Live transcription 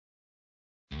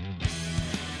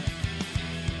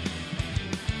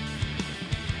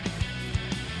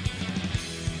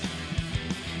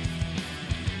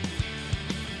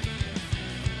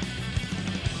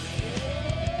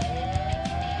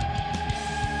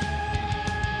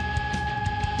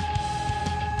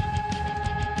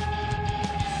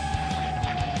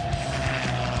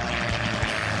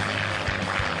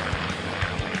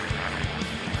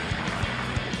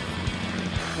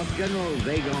General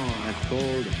Weygand has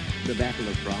called the Battle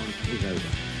of France is over.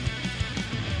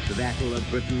 The Battle of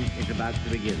Britain is about to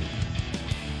begin.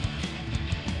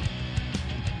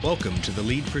 Welcome to the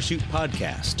Lead Pursuit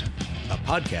Podcast, a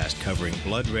podcast covering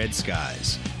Blood Red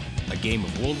Skies, a game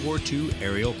of World War II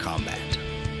aerial combat.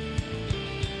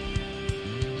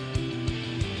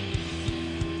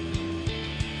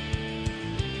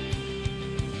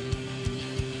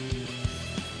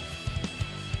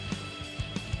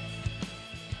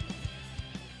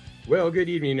 Well, good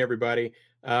evening, everybody.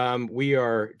 We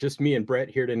are just me and Brett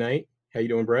here tonight. How you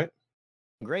doing, Brett?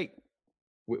 Great.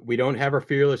 We don't have our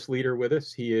fearless leader with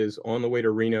us. He is on the way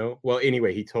to Reno. Well,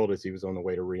 anyway, he told us he was on the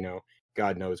way to Reno.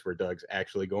 God knows where Doug's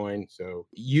actually going. So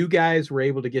you guys were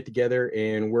able to get together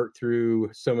and work through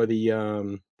some of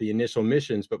the initial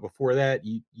missions. But before that,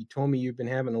 you told me you've been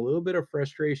having a little bit of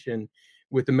frustration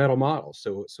with the metal models.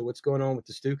 So what's going on with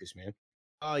the Stukas, man?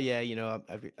 Oh yeah,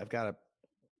 I've got a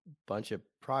bunch of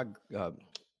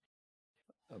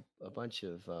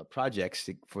projects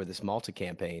for this Malta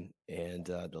campaign, and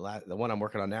the one I'm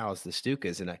working on now is the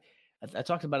Stukas. And I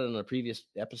talked about it in a previous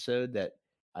episode that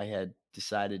I had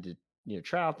decided to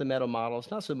try out the metal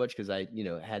models, not so much because I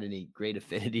had any great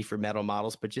affinity for metal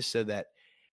models, but just so that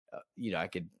I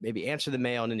could maybe answer the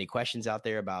mail and any questions out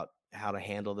there about how to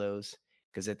handle those.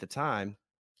 Because at the time,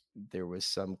 there was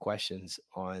some questions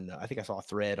on, I think I saw a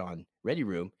thread on Ready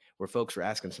Room where folks were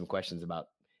asking some questions about,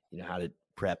 how to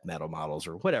prep metal models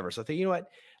or whatever. So I think, you know what,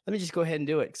 let me just go ahead and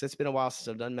do it. Cause it's been a while since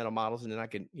I've done metal models, and then I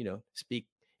can, speak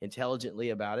intelligently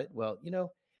about it. Well,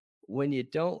 when you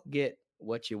don't get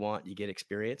what you want, you get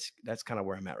experience. That's kind of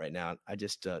where I'm at right now. I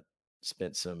just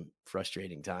spent some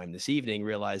frustrating time this evening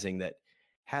realizing that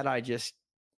had I just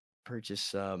purchased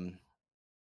some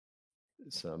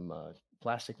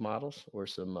plastic models or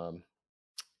some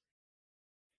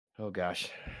oh gosh,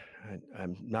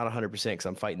 I'm not 100% because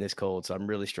I'm fighting this cold, so I'm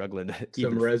really struggling to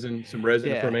Some resin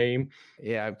from AIM.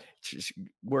 Yeah,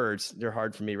 words, they're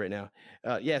hard for me right now.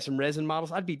 Some resin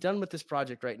models. I'd be done with this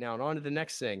project right now and on to the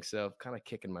next thing. So kind of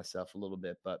kicking myself a little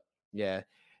bit, but yeah.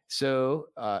 So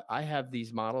I have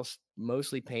these models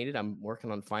mostly painted. I'm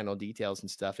working on final details and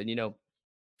stuff. And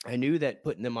I knew that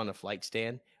putting them on a flight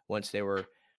stand once they were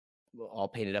all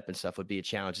painted up and stuff would be a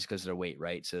challenge just because of their weight,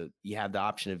 right? So you have the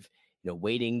option of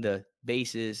weighting the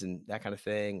bases and that kind of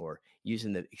thing, or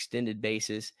using the extended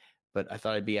bases. But I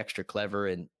thought I'd be extra clever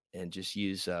and just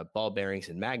use ball bearings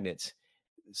and magnets,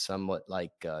 somewhat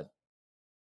like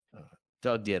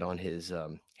Doug did on his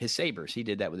sabers. He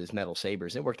did that with his metal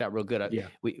sabers. It worked out real good. Yeah.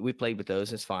 We played with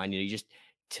those. It's fine. You just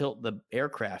tilt the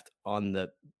aircraft on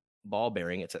the ball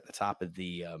bearing. It's at the top of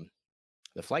the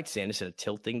flight stand instead of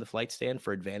tilting the flight stand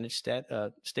for advantage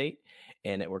state,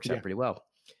 and it works out pretty well.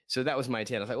 So that was my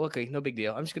intent. I thought, well, okay, no big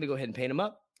deal. I'm just going to go ahead and paint them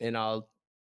up, and I'll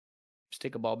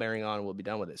stick a ball bearing on, and we'll be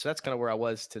done with it. So that's kind of where I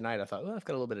was tonight. I thought, well, I've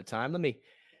got a little bit of time. Let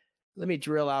me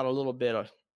drill out a little bit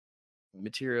of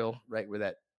material right where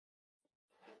that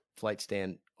flight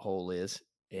stand hole is,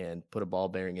 and put a ball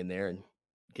bearing in there, and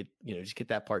just get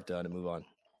that part done and move on.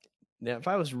 Now, if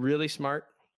I was really smart,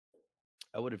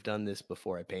 I would have done this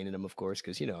before I painted them, of course,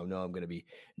 because I know I'm going to be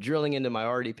drilling into my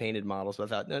already painted models. But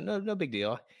I thought, no big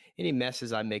deal. Any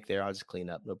messes I make there, I'll just clean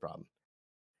up, no problem.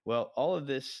 Well, all of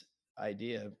this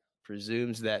idea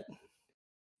presumes that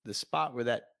the spot where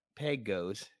that peg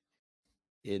goes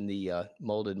in the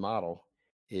molded model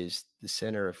is the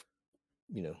center of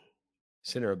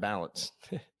balance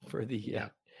for the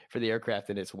aircraft,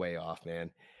 and it's way off, man.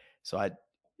 So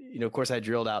of course, I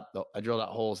drilled out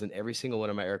holes in every single one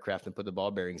of my aircraft and put the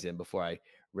ball bearings in before I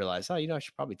realized, I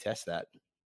should probably test that,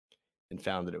 and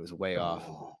found that it was way off.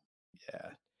 Yeah.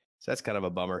 So that's kind of a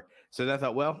bummer. So then I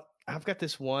thought, well, I've got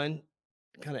this one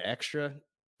kind of extra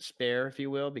spare, if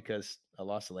you will, because I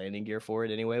lost the landing gear for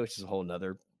it anyway, which is a whole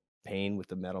nother pain with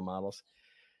the metal models.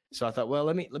 So I thought, well,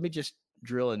 let me just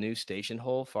drill a new station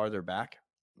hole farther back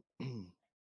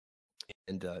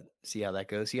and see how that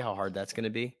goes, see how hard that's going to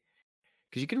be.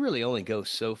 Because you can really only go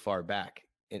so far back.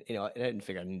 And, I didn't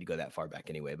figure I need to go that far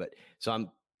back anyway. But so I'm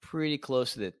pretty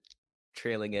close to the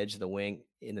trailing edge of the wing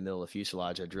in the middle of the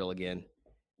fuselage. I drill again,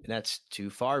 and that's too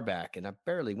far back. And I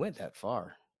barely went that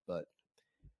far. But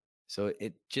so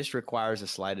it just requires a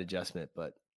slight adjustment.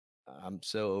 But I'm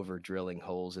so over drilling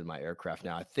holes in my aircraft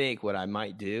now. I think what I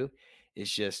might do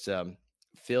is just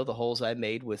fill the holes I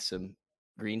made with some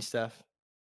green stuff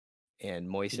and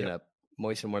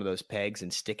moisten one of those pegs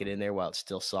and stick it in there while it's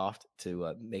still soft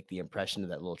to make the impression of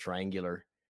that little triangular,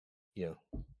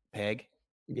 peg.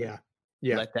 Yeah.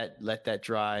 Let that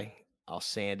dry. I'll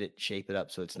sand it, shape it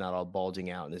up so it's not all bulging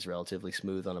out and is relatively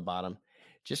smooth on the bottom.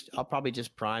 I'll probably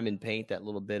just prime and paint that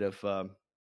little bit of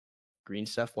green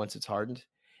stuff once it's hardened,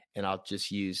 and I'll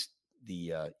just use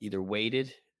the either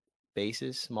weighted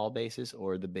bases, small bases,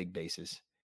 or the big bases.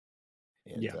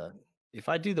 And Yeah. if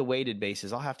I do the weighted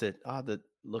bases, I'll have to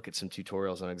look at some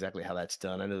tutorials on exactly how that's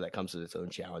done. I know that comes with its own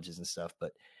challenges and stuff,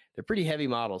 but they're pretty heavy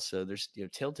models, so there's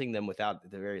tilting them without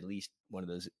at the very least one of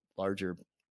those larger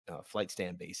flight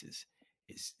stand bases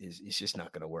is just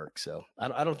not going to work. So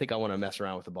I don't think I want to mess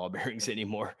around with the ball bearings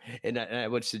anymore. And I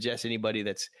would suggest anybody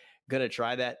that's going to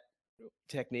try that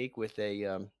technique with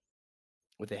a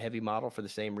heavy model for the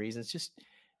same reasons, just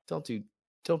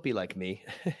don't be like me.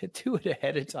 Do it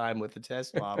ahead of time with the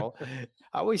test model.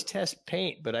 I always test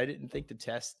paint, but I didn't think to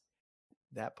test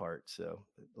that part. So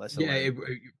lesson Yeah,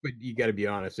 learned. but you got to be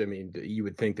honest. I mean, you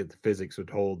would think that the physics would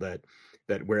hold that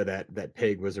where that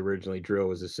peg was originally drilled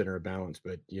was the center of balance,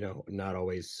 but not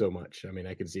always so much. I mean,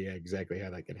 I can see exactly how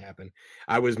that could happen.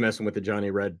 I was messing with the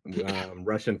Johnny Red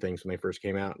Russian things when they first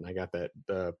came out, and I got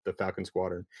the Falcon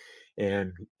Squadron,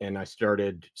 and I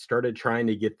started trying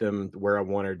to get them where I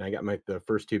wanted. And I got the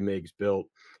first two MiGs built,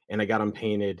 and I got them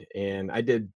painted, and I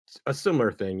did a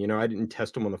similar thing. I didn't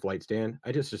test them on the flight stand.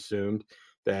 I just assumed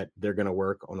that they're going to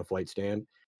work on the flight stand.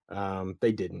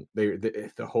 They didn't.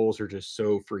 The holes are just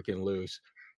so freaking loose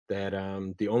that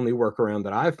the only workaround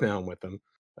that I've found with them,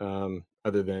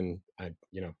 other than I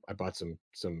bought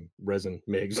some resin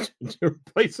MIGs to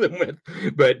replace them with,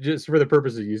 but just for the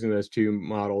purpose of using those two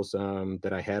models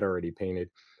that I had already painted,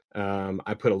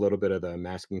 I put a little bit of the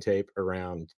masking tape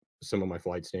around some of my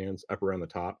flight stands up around the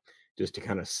top, just to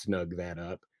kind of snug that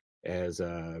up as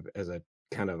a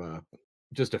kind of a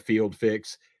just a field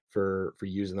fix for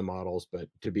using the models. But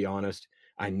to be honest,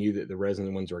 I knew that the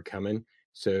resin ones were coming,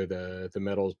 so the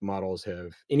metals models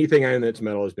have anything in that's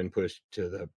metal has been pushed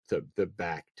to the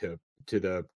back to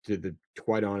the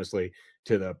quite honestly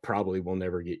to the probably will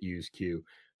never get used queue.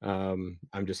 I'm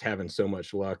just having so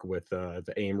much luck with the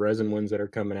AIM resin ones that are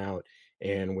coming out,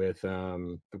 and with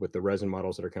the resin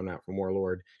models that are coming out from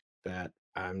Warlord, that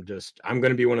I'm going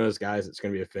to be one of those guys that's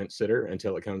going to be a fence sitter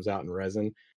until it comes out in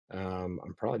resin.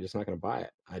 I'm probably just not going to buy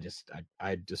it.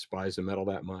 I despise the metal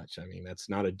that much. I mean, that's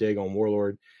not a dig on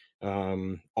Warlord.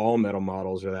 All metal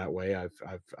models are that way.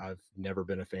 I've never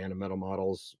been a fan of metal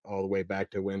models all the way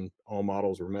back to when all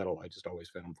models were metal. I just always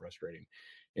found them frustrating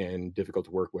and difficult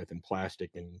to work with. And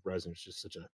plastic and resin is just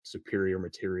such a superior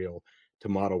material to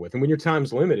model with. And when your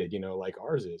time's limited, like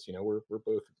ours is, we're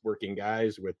both working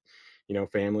guys with,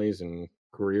 families and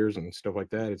careers and stuff like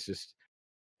that. It's just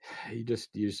you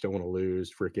just don't want to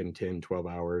lose freaking 10, 12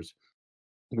 hours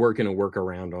working a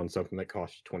workaround on something that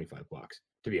costs you $25,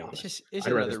 to be honest. It's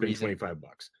I'd rather another spend reason. $25.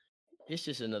 It's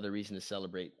just another reason to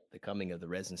celebrate the coming of the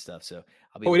resin stuff. So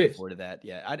I'll be Oh, it looking is. forward to that.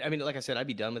 Yeah. I mean, like I said, I'd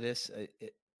be done with this.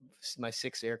 My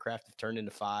 6 aircraft have turned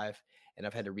into 5, and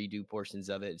I've had to redo portions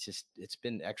of it. It's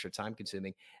been extra time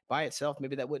consuming by itself.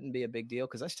 Maybe that wouldn't be a big deal,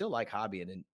 because I still like hobbying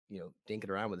and, dinking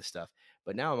around with this stuff.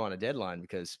 But now I'm on a deadline,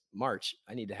 because March,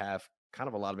 I need to have kind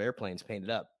of a lot of airplanes painted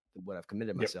up, what I've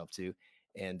committed Yep. myself to.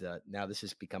 And now this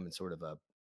is becoming sort of a,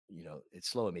 it's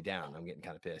slowing me down. I'm getting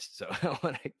kind of pissed. So I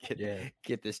want to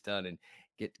get this done and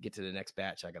get to the next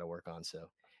batch I got to work on. So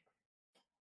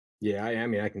Yeah, I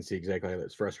mean, I can see exactly how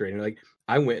that's frustrating. Like,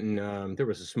 I went and there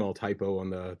was a small typo on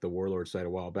the Warlord site a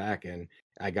while back, and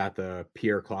I got the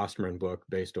Pierre Klosterman book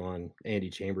based on Andy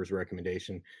Chambers'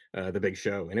 recommendation, The Big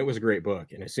Show, and it was a great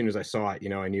book. And as soon as I saw it,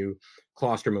 I knew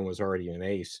Klosterman was already an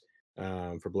ace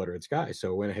for Blood Red Sky, so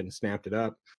I went ahead and snapped it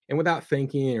up. And without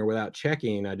thinking or without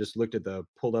checking, I just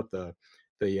pulled up the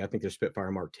I think they're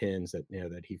Spitfire Mark 10s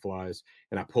that he flies,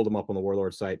 and I pulled them up on the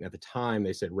Warlord site. And at the time,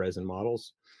 they said resin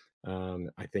models.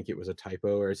 I think it was a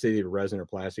typo, or it's either resin or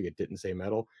plastic. It didn't say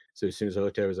metal. So as soon as I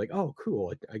looked at it, I was like, oh,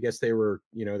 cool. I guess they were,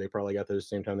 they probably got those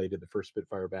the same time they did the first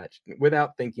Spitfire batch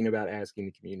without thinking about asking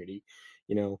the community,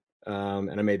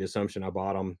 and I made the assumption. I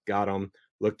bought them, got them,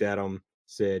 looked at them,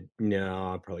 said,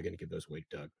 no, I'm probably going to give those away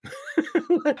to Doug.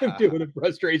 Let him deal with the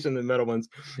frustration, the metal ones.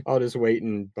 I'll just wait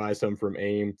and buy some from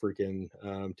AIM freaking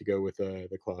to go with the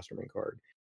Klosterman card.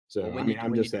 So, well, I mean,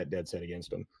 I'm just that dead set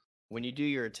against them. When you do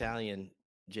your Italian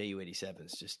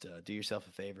JU-87s, just do yourself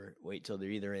a favor. Wait till they're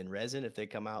either in resin, if they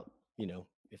come out,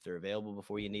 if they're available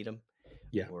before you need them.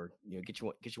 Yeah. Or get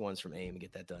your ones from AIM and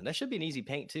get that done. That should be an easy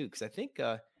paint too, because I think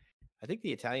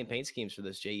the Italian paint schemes for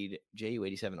those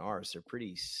JU-87Rs are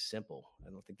pretty simple.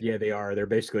 I don't think. Yeah, they are. They're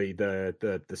basically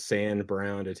the sand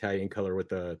brown Italian color with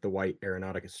the white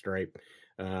Aeronautica stripe.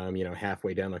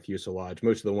 Halfway down the fuselage.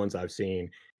 Most of the ones I've seen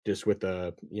just with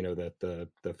the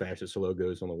fascist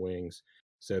logos on the wings.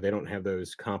 So they don't have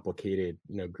those complicated,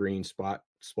 green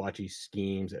splotchy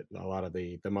schemes that a lot of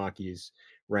the Mach-Es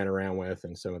ran around with,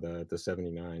 and some of the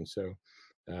 79. So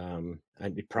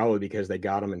Probably because they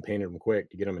got them and painted them quick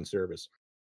to get them in service.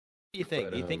 What do you think?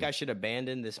 But Do you think I should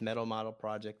abandon this metal model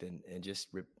project and just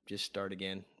start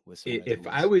again with some if ideas?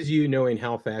 I was you, knowing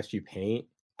how fast you paint,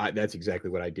 that's exactly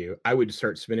what I do. I would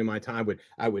start spending my time.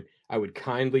 I would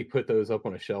kindly put those up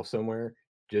on a shelf somewhere.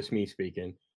 Just me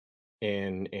speaking,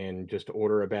 and just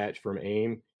order a batch from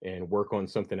AIM and work on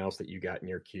something else that you got in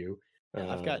your queue.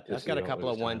 I've Just so got you a don't couple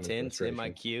lose of time and 110s in my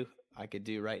frustration. queue I could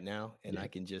do right now, and Yeah. I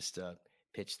can just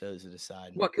pitch those at a side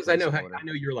and Well, because place an order. I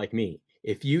know you're like me.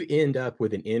 If you end up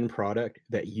with an end product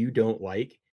that you don't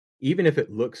like, even if it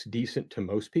looks decent to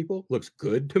most people, looks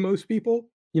good to most people,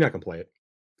 you're not gonna play it.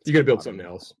 It's You're gonna gonna build bother something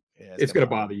me. else. Yeah, it's It's gonna gonna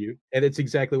bother me. bother you, and it's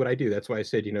exactly what I do. That's why I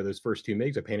said, those first 2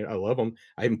 MIGs I painted, I love them.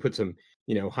 I even put some,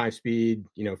 high speed,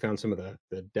 found some of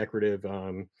the decorative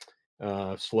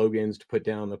slogans to put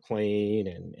down the plane,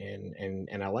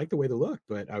 and I like the way they look.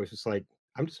 But I was just like,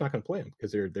 I'm just not gonna play them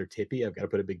because they're tippy. I've got to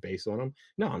put a big base on them.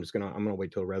 No, I'm gonna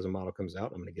wait till a resin model comes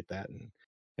out. I'm gonna get that,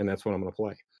 and that's what I'm gonna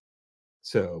play.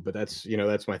 So, but that's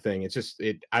my thing. It's just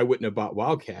I wouldn't have bought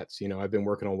Wildcats. I've been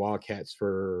working on Wildcats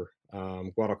for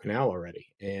Guadalcanal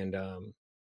already, and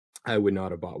I would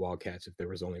not have bought Wildcats if there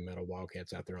was only metal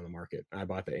Wildcats out there on the market. I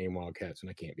bought the AIM Wildcats, and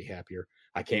I can't be happier.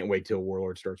 I can't wait till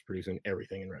Warlord starts producing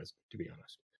everything in resin. To be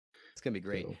honest, It's gonna be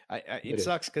great. so It it is.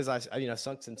 sucks because I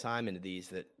sunk some time into these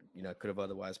that could have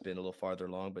otherwise been a little farther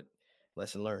along, but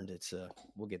lesson learned. It's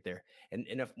we'll get there. And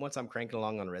if once I'm cranking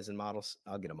along on resin models,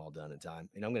 I'll get them all done in time.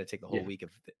 And I'm gonna take the whole Yeah, week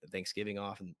of Thanksgiving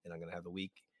off, and I'm gonna have the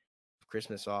week of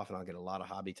Christmas off, and I'll get a lot of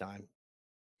hobby time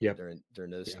yep, during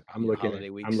those yeah. holiday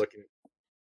I'm weeks. looking.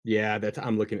 Yeah,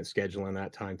 I'm looking at scheduling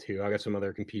that time too. I got some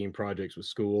other competing projects with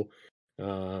school.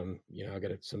 I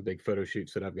got some big photo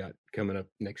shoots that I've got coming up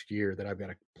next year that I've got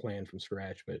to plan from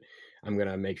scratch. But I'm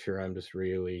gonna make sure I'm just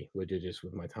really litigious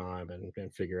with my time and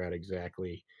figure out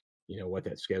exactly, what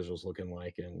that schedule's looking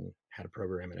like and how to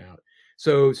program it out.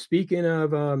 So speaking of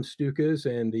Stukas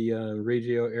and the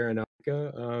Regio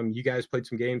Aeronautica, you guys played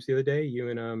some games the other day. You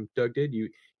and Doug did.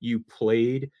 You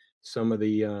played some of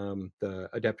the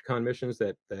Adepticon missions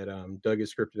that Doug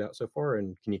has scripted out so far.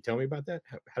 And can you tell me about that?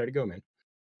 How did it go, man?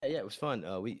 Yeah, it was fun.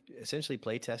 We essentially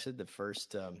play tested the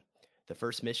first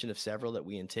mission of several that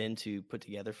we intend to put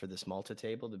together for this Malta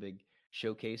table, the big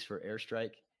showcase for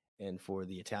Airstrike and for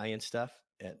the Italian stuff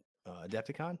at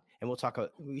Adepticon. And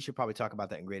we should probably talk about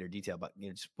that in greater detail, but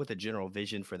just what the general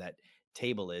vision for that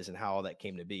table is and how all that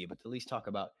came to be. But at least talk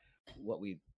about what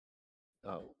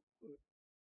uh,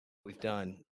 we've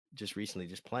done just recently,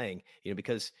 just playing.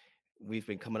 Because we've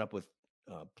been coming up with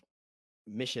uh,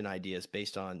 mission ideas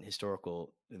based on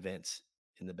historical events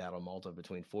in the Battle of Malta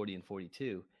between 40 and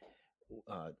 42.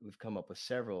 We've come up with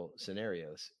several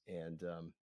scenarios. And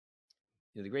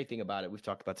the great thing about it, we've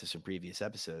talked about this in previous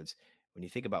episodes. When you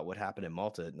think about what happened in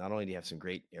Malta, not only do you have some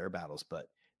great air battles, but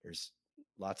there's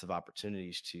lots of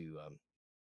opportunities to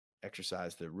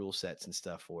exercise the rule sets and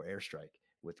stuff for airstrike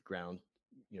with ground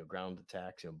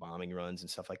attacks, bombing runs and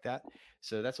stuff like that.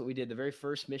 So that's what we did. The very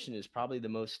first mission is probably the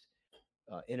most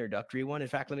introductory one. In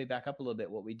fact, let me back up a little bit.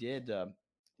 What we did,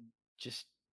 just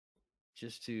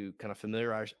just to kind of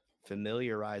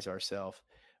familiarize ourselves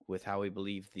with how we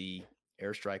believe the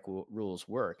airstrike rules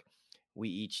work, we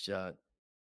each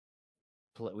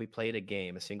we played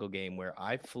a single game where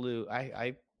I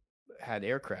had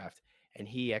aircraft, and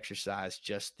he exercised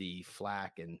just the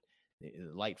flak and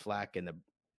the light flak and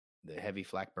the heavy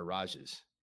flak barrages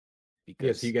Yeah, so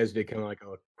because you guys did kind of like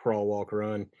a crawl, walk,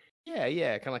 run.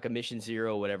 yeah, kind of like a mission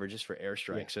zero, whatever, just for Yeah,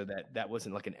 airstrike, so that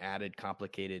wasn't like an added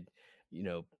complicated, you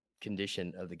know,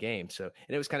 condition of the game. So,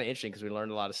 and it was kind of interesting because we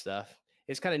learned a lot of stuff.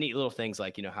 It's kind of neat little things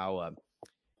like how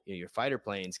your fighter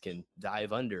planes can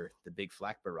dive under the big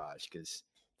flak barrage because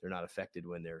they're not affected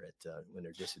when they're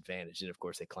disadvantaged, and of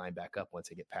course they climb back up once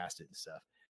they get past it and stuff.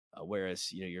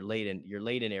 Whereas your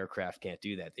laden aircraft can't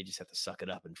do that; they just have to suck it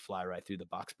up and fly right through the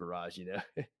box barrage.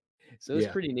 So it's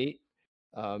yeah, pretty neat.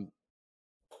 Um,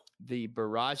 the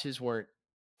barrages weren't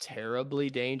terribly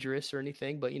dangerous or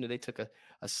anything, but they took a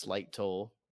slight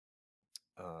toll.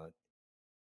 Uh,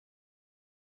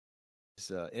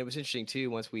 it was interesting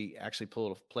too. Once we actually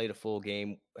played a full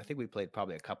game, I think we played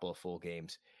probably a couple of full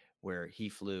games where he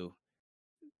flew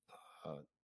uh,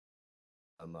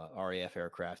 RAF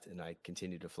aircraft, and I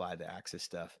continued to fly the Axis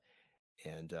stuff.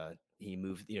 And he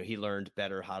moved. He learned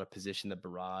better how to position the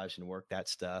barrage and work that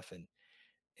stuff. And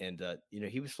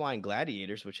he was flying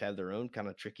Gladiators, which have their own kind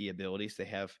of tricky abilities.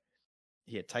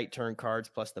 He had tight turn cards,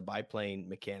 plus the biplane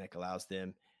mechanic allows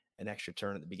them an extra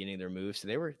turn at the beginning of their move. So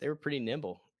they were pretty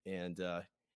nimble, and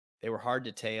they were hard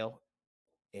to tail.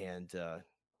 And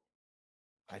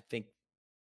I think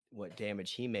what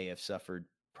damage he may have suffered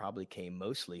probably came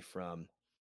mostly from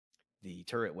the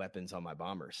turret weapons on my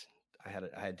bombers. I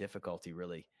had difficulty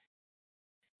really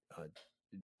uh,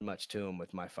 much to them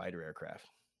with my fighter aircraft,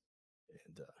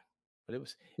 and but it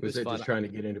was Was it fun. just trying to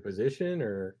get into position,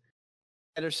 or?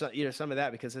 And there's some of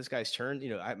that because this guy's turn.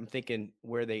 I'm thinking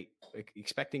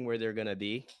expecting where they're going to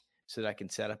be, so that I can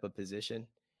set up a position.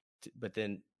 But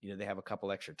then they have a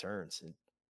couple extra turns, and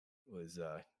was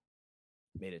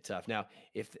made it tough. Now,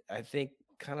 if I think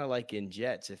kind of like in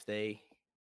jets, if they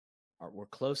were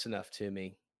close enough to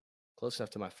me, close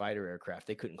enough to my fighter aircraft,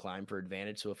 they couldn't climb for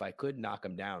advantage. So if I could knock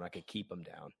them down, I could keep them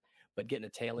down. But getting a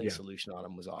tailing Yeah. solution on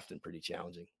them was often pretty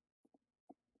challenging.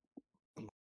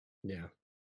 Yeah.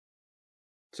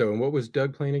 So, and what was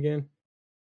Doug playing again?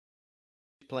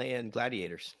 Playing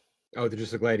gladiators. Oh, they're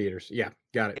just the gladiators. Yeah,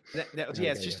 got it. That was,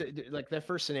 it's just like that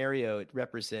first scenario. It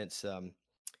represents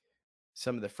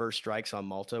some of the first strikes on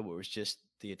Malta, where it was just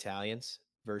the Italians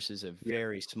versus a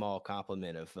very small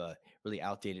complement of really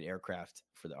outdated aircraft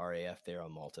for the RAF there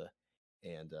on Malta.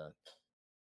 And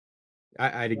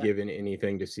I'd have given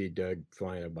anything to see Doug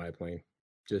flying a biplane.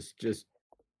 Just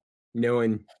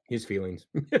knowing his feelings.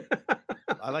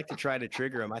 I like to try to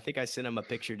trigger him. I think I sent him a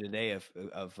picture today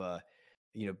of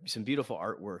some beautiful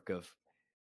artwork of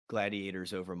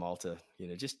gladiators over Malta.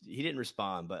 Just he didn't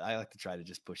respond, but I like to try to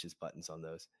just push his buttons on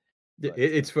those. But,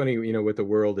 it's funny, what the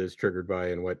world is triggered by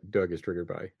and what Doug is triggered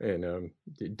by, and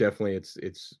definitely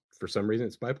it's for some reason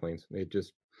it's biplanes. It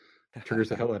just triggers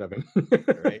the hell out of him.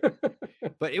 Right.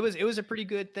 But it was a pretty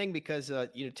good thing because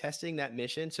testing that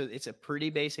mission. So it's a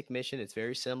pretty basic mission. It's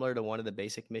very similar to one of the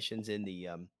basic missions in the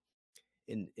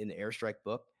in the airstrike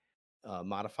book,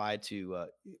 modified to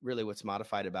really what's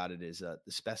modified about it is the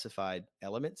specified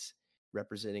elements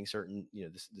representing certain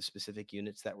the specific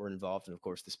units that were involved, and of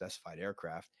course the specified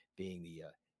aircraft being the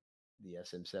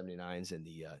SM-79s and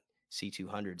the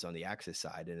C-200s on the Axis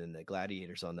side, and then the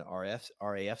Gladiators on the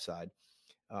RAF side.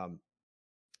 And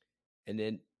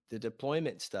then the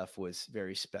deployment stuff was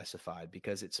very specified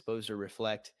because it's supposed to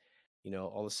reflect,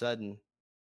 all of a sudden,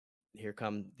 here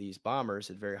come these bombers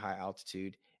at very high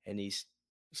altitude, and these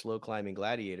slow climbing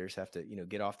gladiators have to,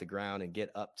 get off the ground and get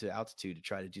up to altitude to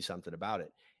try to do something about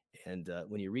it. And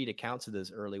when you read accounts of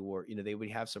those early war, they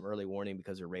would have some early warning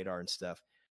because of radar and stuff,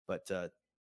 but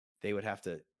they would have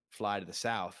to fly to the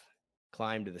south,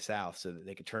 climb to the south so that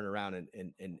they could turn around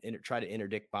and try to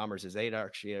interdict bombers as they'd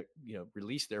actually,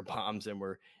 release their bombs and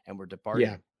were departing.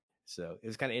 Yeah. So it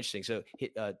was kind of interesting. So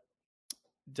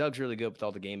Doug's really good with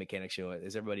all the game mechanics.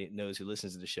 As everybody knows who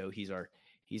listens to the show, he's our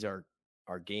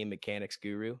game mechanics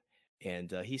guru,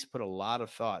 and he's put a lot of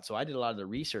thought. So I did a lot of the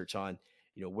research on,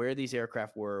 where these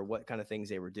aircraft were, what kind of things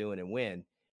they were doing, and when.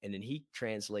 And then he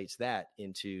translates that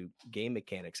into game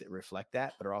mechanics that reflect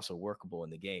that, but are also workable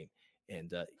in the game.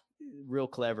 And real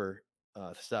clever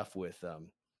stuff with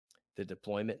the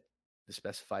deployment, the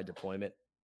specified deployment,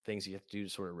 things you have to do to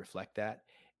sort of reflect that.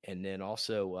 And then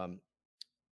also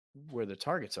where the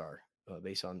targets are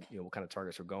based on, what kind of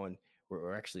targets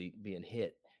we're actually being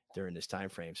hit during this time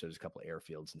frame. So there's a couple of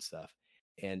airfields and stuff.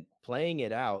 And playing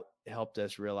it out helped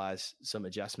us realize some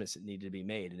adjustments that needed to be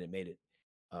made, and it made it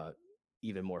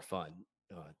even more fun.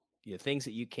 Things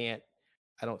that you can't,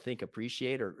 I don't think,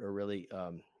 appreciate or really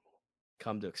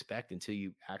come to expect until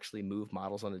you actually move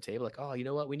models on the table. Like, oh, you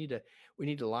know what, we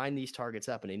need to line these targets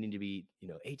up, and they need to be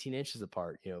 18 inches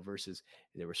apart, versus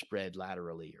they were spread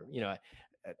laterally, or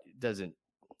it doesn't,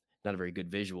 not a very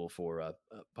good visual for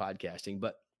podcasting.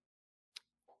 But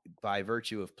by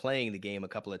virtue of playing the game a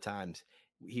couple of times,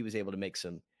 he was able to make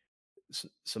some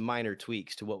minor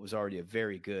tweaks to what was already a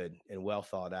very good and well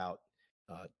thought out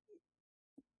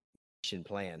mission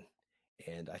plan.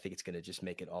 And I think it's going to just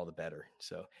make it all the better.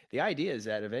 So the idea is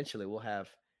that eventually we'll have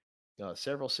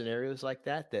several scenarios like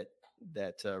that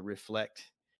reflect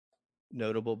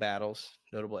notable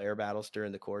air battles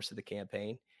during the course of the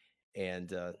campaign.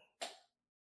 And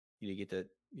you get to,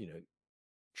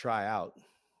 try out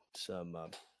some,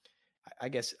 I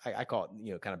guess I call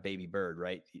it, kind of baby bird,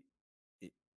 right?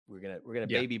 We're going to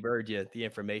baby bird you the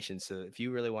information. So if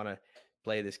you really want to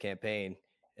play this campaign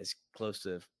as close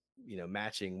to,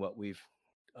 matching what we've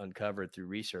uncovered through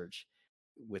research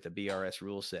with a BRS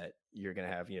rule set, you're going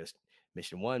to have,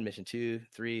 mission 1, mission 2,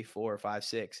 3, 4, 5,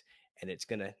 6, and it's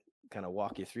going to kind of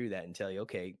walk you through that and tell you,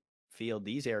 okay, field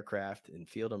these aircraft and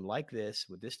field them like this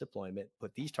with this deployment,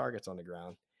 put these targets on the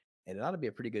ground, and it ought to be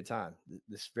a pretty good time.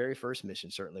 This very first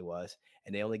mission certainly was,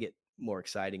 and they only get more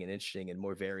exciting and interesting and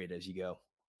more varied as you go.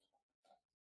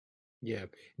 Yeah.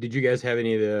 Did you guys have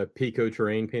any of the Pico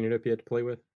terrain painted up yet to play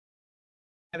with?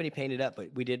 Have any painted up,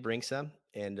 but we did bring some,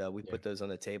 and we put those on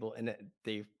the table, and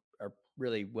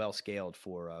really well scaled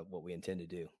for what we intend to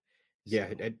do. Yeah,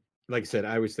 So, like I said,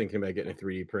 I was thinking about getting a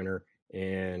 3D printer,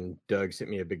 and Doug sent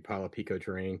me a big pile of Pico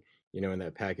terrain, in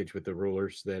that package with the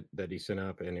rulers that he sent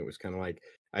up, and it was kind of like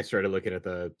I started looking at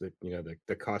the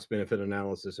cost benefit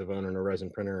analysis of owning a resin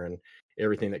printer and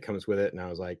everything that comes with it, and I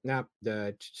was like, nah,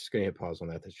 just gonna hit pause on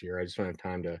that this year. I just don't have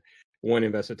time to one,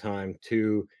 invest the time,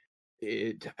 two,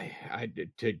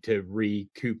 to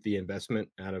recoup the investment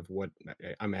out of what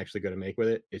I'm actually going to make with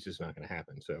it. It's just not going to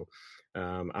happen. So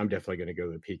I'm definitely going to go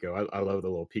to the Pico. I love the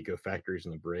little Pico factories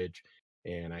in the bridge,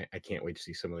 and I can't wait to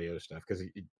see some of the other stuff because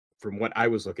from what I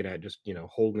was looking at, just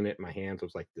holding it in my hands, I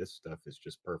was like, this stuff is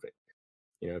just perfect.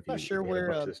 If not you sure had a where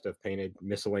bunch of this stuff painted,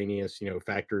 miscellaneous,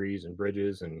 factories and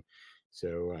bridges, and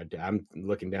so I'm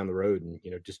looking down the road and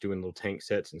just doing little tank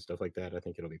sets and stuff like that. I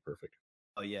think it'll be perfect.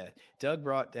 Oh yeah, Doug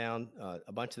brought down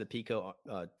a bunch of the Pico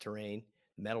terrain,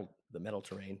 the metal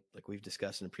terrain, like we've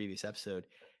discussed in a previous episode.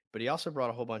 But he also brought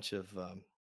a whole bunch of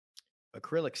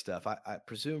acrylic stuff. I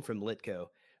presume from Litco,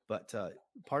 but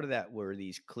part of that were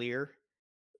these clear,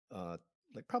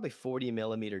 like probably 40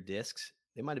 millimeter discs.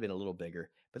 They might have been a little bigger,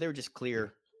 but they were just Yeah.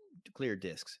 clear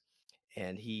discs.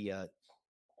 And he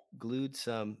glued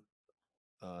some.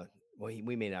 Well,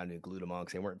 we may not have glued them on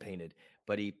because they weren't painted,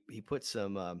 but he put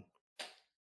some of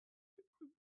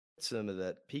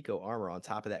the Pico armor on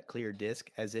top of that clear disc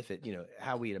as if it,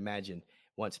 how we'd imagine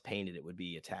once painted it would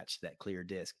be attached to that clear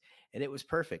disc. And it was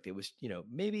perfect. It was,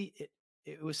 maybe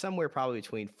it was somewhere probably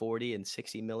between 40 and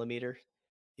 60 millimeter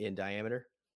in diameter.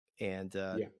 And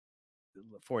Yeah.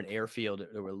 for an airfield,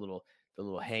 there were the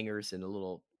little hangars and the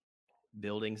little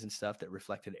buildings and stuff that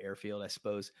reflected the airfield. I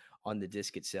suppose on the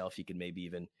disc itself, you could maybe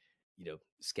even,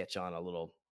 sketch on a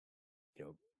little,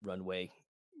 runway,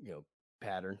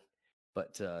 pattern.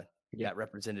 But Yeah. that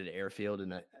represented an airfield,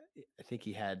 and I think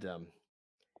he had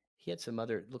some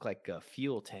other look like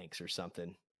fuel tanks or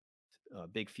something,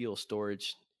 big fuel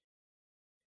storage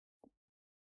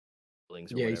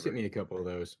buildings or Yeah, he sent whatever. me a couple of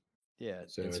those. Yeah,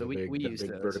 So and so the we big the used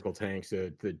big those. vertical tanks,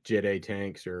 the Jet A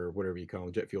tanks or whatever you call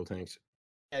them, jet fuel tanks.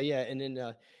 Yeah, and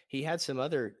then he had some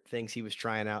other things he was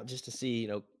trying out just to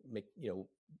see, make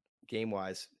game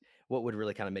wise what would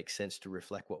really kind of make sense to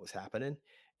reflect what was happening.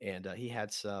 And he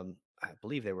had some, I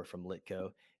believe they were from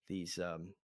Litco, these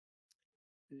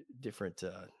different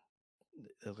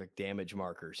like damage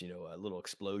markers, little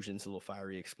explosions, little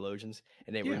fiery explosions,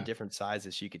 and they were in Yeah. different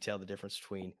sizes. So you could tell the difference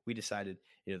between. We decided,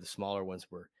 the smaller ones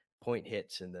were point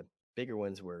hits, and the bigger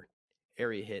ones were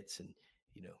area hits, and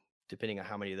you know, depending on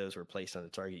how many of those were placed on the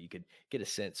target, you could get a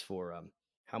sense for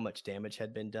how much damage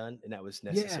had been done, and that was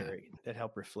Yeah. necessary. That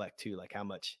helped reflect too, like how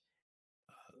much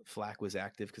flak was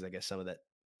active, because I guess some of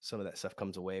that stuff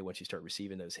comes away once you start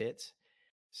receiving those hits.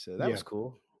 So that Yeah. was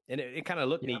cool. And it kind of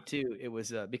looked Yeah. neat too. It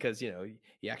was because you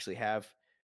actually have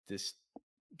this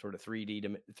sort of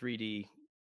 3D,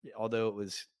 although it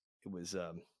was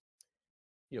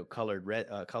colored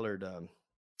red, colored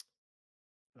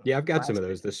Yeah, I've got some of plastic.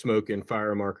 those, the smoke and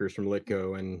fire markers from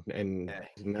Litco, and Yeah.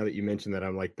 now that you mentioned that,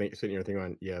 I'm like sitting here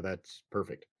thinking, yeah, that's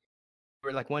perfect.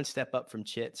 We're like one step up from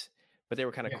chits, but they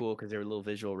were kind of Yeah. cool because they were little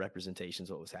visual representations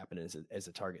of what was happening as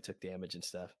the target took damage and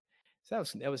stuff. So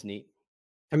that was neat.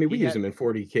 I mean, we He use had them in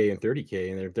 40K and 30K,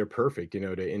 and they're perfect,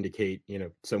 to indicate,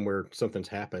 somewhere something's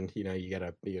happened. You got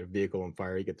a vehicle on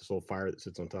fire, you get this little fire that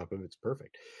sits on top of it. It's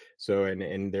perfect. So,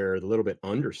 and they're a little bit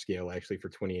under scale actually for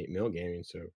 28 mil gaming.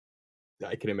 So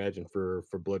I can imagine for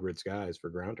Blood Red Skies for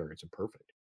ground targets are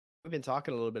perfect. we've been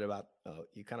talking a little bit about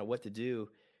you kind of what to do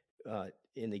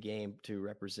in the game to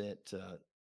represent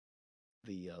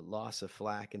the loss of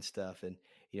flak and stuff. And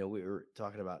we were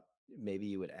talking about maybe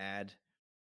you would add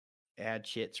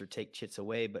chits or take chits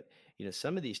away, but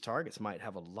some of these targets might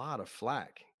have a lot of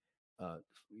flak.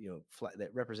 That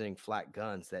representing flak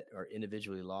guns that are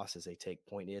individually lost as they take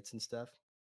point hits and stuff.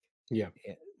 Yeah.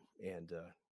 And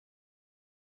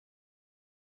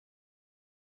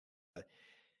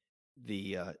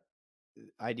the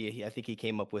idea I think he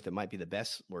came up with, it might be the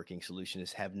best working solution,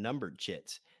 is have numbered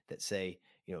chits that say,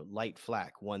 light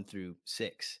flak 1 through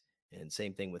 6, and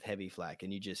same thing with heavy flak,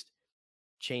 and you just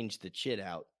change the chit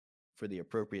out for the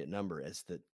appropriate number as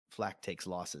the flak takes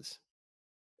losses.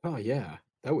 Oh yeah,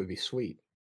 that would be sweet.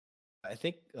 I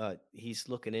think he's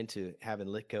looking into having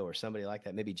Litco or somebody like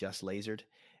that, maybe Just Lasered,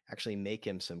 actually make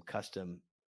him some custom,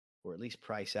 or at least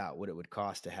price out what it would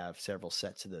cost to have several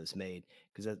sets of those made,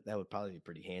 because that would probably be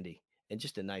pretty handy and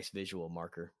just a nice visual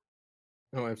marker.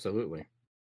 Oh, absolutely.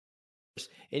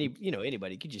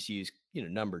 Anybody could just use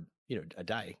numbered a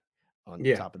die on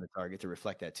Yeah. top of the target to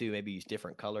reflect that too. Maybe use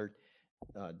different colored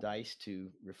dice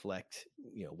to reflect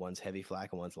one's heavy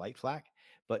flak and one's light flak.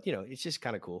 But it's just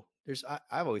kind of cool.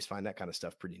 I've always find that kind of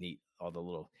stuff pretty neat. All the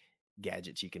little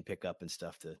gadgets you can pick up and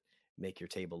stuff to make your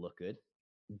table look good.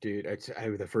 Dude,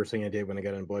 the first thing I did when I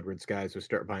got on Blood Red Skies was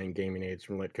start buying gaming aids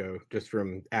from Letco, just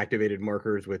from activated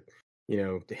markers with,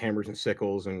 the hammers and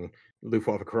sickles and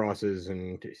Luftwaffe crosses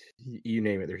and you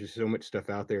name it. There's just so much stuff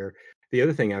out there. The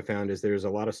other thing I found is there's a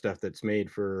lot of stuff that's made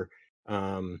for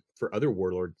other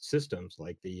Warlord systems,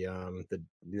 like the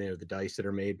dice that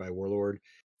are made by Warlord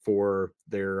for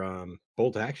their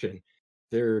bolt action.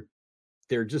 They're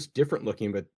they're just different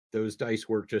looking, but those dice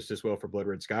work just as well for Blood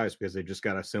Red Skies because they just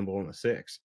got a symbol and a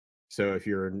 6. So if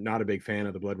you're not a big fan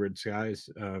of the Blood Red Skies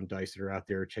dice that are out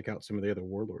there, check out some of the other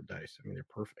Warlord dice. I mean, they're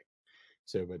perfect.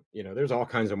 So, but there's all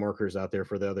kinds of markers out there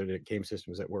for the other game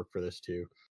systems that work for this too.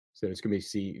 So it's gonna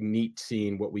be neat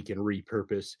seeing what we can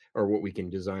repurpose or what we can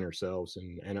design ourselves.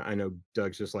 And I know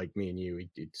Doug's just like me and you.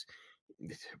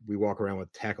 We walk around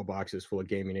with tackle boxes full of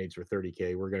gaming aids for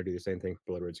 30K. We're gonna do the same thing for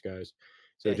Blood Red Skies.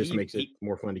 So Yeah, it just makes it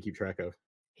more fun to keep track of.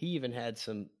 he even had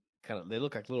some they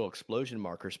look like little explosion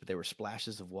markers, but they were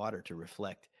splashes of water to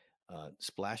reflect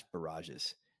splash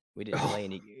barrages. We didn't play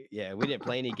any, yeah, we didn't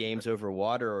play any games over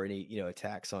water or any,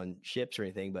 attacks on ships or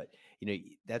anything. But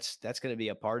that's going to be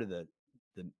a part of the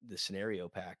scenario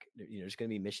pack. There's going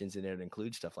to be missions in there that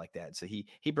include stuff like that. So he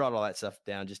brought all that stuff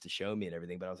down just to show me and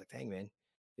everything. But I was like, dang man,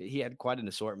 he had quite an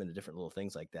assortment of different little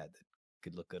things like that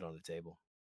could look good on the table.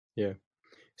 Yeah.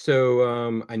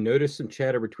 So I noticed some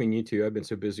chatter between you two. I've been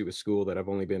so busy with school that I've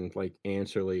only been like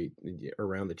answerly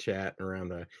around the chat and around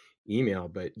the email.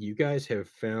 But you guys have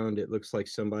found it looks like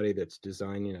somebody that's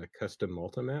designing a custom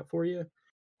Malta map for you. Oh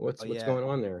What's yeah, going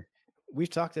on there?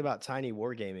 we've talked about tiny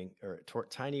wargaming or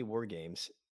tiny war games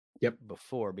Yep.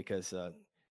 before because I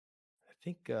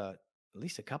think at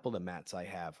least a couple of the mats I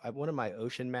have. One of my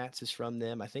ocean mats is from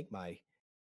them. I think my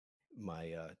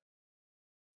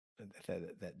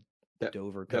that That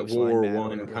Dover that World coastline War mat or One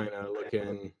whatever. kind of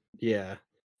looking. Yeah.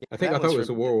 I That thought one's it was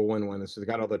from a World War One. This has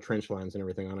got all the trench lines and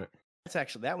everything on it.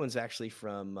 that one's actually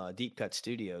from Deep Cut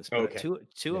Studios. But Okay. two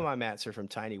Yeah. of my mats are from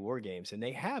Tiny War Games, and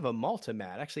they have a Malta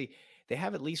mat. Actually, they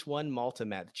have at least one Malta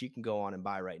mat that you can go on and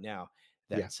buy right now.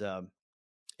 Yeah. That's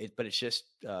but it's just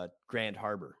Grand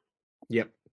Harbor. Yep.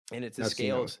 And it's the I've seen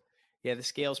that one. scales. Yeah, the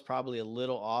scale's probably a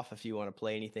little off if you want to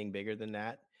play anything bigger than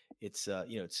that. It's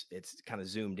it's kind of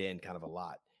zoomed in kind of a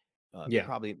lot. Yeah.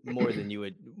 Probably more than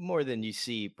you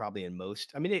see probably in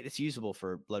most. I mean, it's usable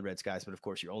for Blood Red Skies, but of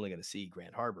course you're only going to see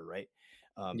Grand Harbor, right?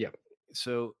 Um, Yep.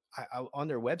 so on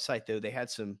their website though, they had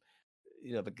some,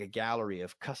 like a gallery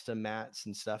of custom mats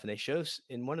and stuff, and they show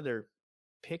in one of their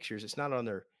pictures. It's not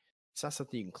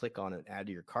something you can click on and add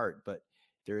to your cart, but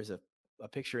there is a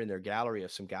picture in their gallery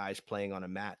of some guys playing on a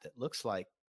mat that looks like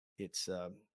it's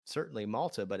certainly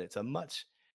Malta, but it's a much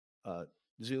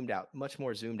much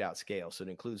more zoomed out scale. So it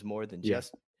includes more than Yeah.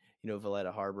 just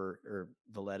Valletta Harbor or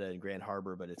Valletta and Grand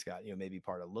Harbor, but it's got maybe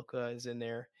part of Lucca is in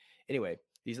there. Anyway,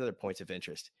 these other points of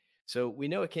interest. So we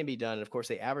know it can be done, and of course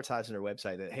they advertise on their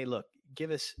website that, hey, look,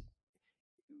 give us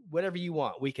whatever you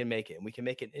want, we can make it. And we can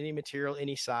make it any material,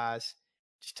 any size.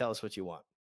 Just tell us what you want.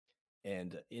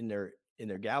 And in their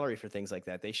gallery for things like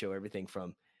that, they show everything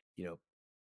from,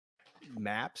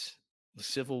 maps,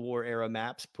 Civil War era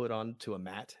maps put onto a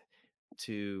mat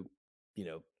to,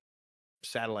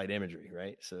 satellite imagery,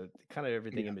 right? So kind of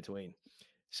everything in between.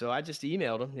 So I just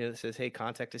emailed them. It says, hey,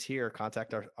 contact us here,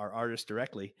 contact our artist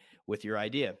directly with your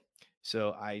idea.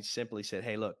 So I simply said,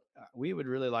 hey, look, we would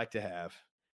really like to have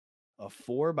a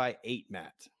 4x8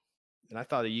 mat. And I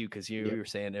thought of you because you were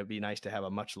saying it'd be nice to have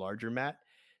a much larger mat.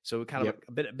 So kind of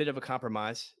a bit of a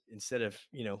compromise instead of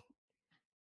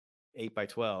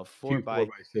 8x12,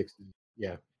 4x6.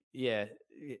 Yeah. Yeah,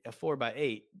 a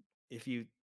 4x8. If you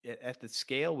at the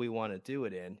scale we want to do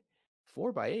it in,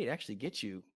 4x8 actually gets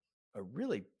you a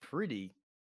really pretty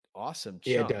awesome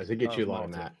chunk. Yeah, it does. It gets you a lot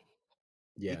Malta. of mat.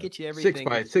 Yeah, it gets you everything.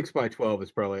 6x12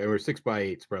 is probably, or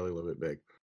 6x8 is probably a little bit big.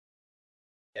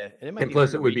 Yeah, and it might be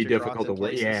plus hard it would be to reach across difficult to in work.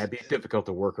 places. Yeah, it'd be difficult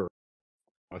to work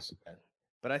across.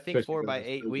 But I think Especially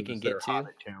 4x8 we can that are get to. hot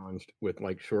and challenged with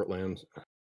like short limbs.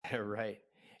 Right.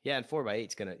 Yeah, and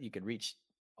 4x8 you could reach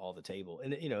all the table.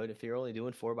 And if you're only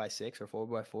doing 4x6 or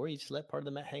 4x4, you just let part of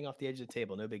the mat hang off the edge of the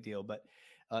table, no big deal. But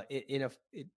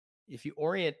if you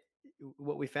orient,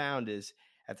 what we found is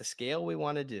at the scale we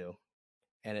want to do,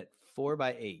 and at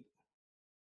 4x8,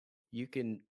 you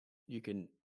can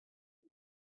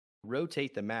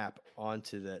rotate the map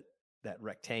onto that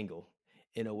rectangle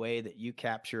in a way that you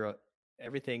capture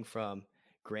everything from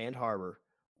Grand Harbor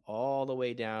all the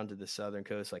way down to the southern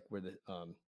coast, like where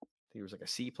there was like a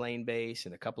seaplane base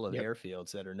and a couple of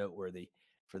airfields that are noteworthy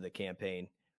for the campaign.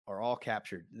 are all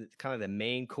captured. Kind of the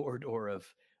main corridor of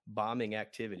bombing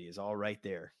activity is all right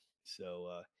there.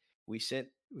 So we sent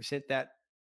that,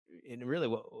 and really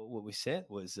what we sent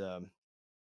was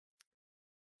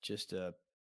just a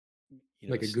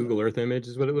Like a Google Earth image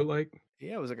is what it looked like.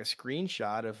 yeah, it was like a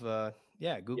screenshot of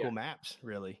Google Yeah. Maps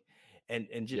really,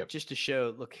 and Yep. just to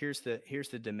show, look, here's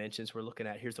the dimensions we're looking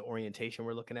at, here's the orientation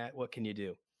we're looking at, what can you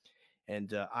do?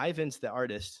 And Ivan's the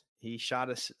artist. He shot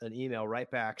us an email right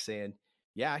back saying,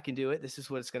 yeah, I can do it. This is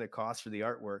what it's going to cost for the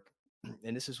artwork.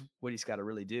 And this is what he's got to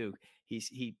really do.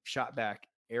 He shot back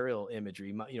aerial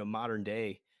imagery, modern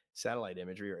day satellite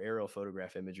imagery or aerial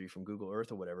photograph imagery from Google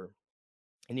Earth or whatever.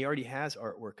 And he already has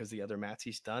artwork because the other mats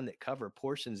he's done that cover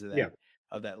portions of Yeah.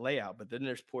 that layout. But then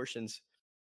there's portions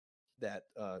that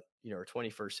are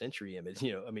 21st century image.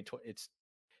 It's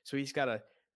so he's got to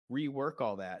rework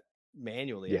all that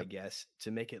manually, Yeah. I guess,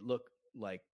 to make it look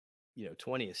like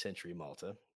 20th century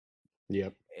Malta.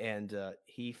 Yep. And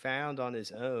he found on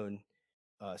his own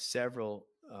several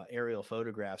aerial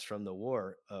photographs from the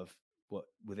war of what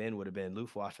within would have been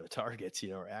Luftwaffe targets,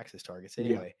 or Axis targets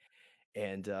anyway.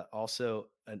 And also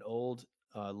an old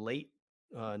late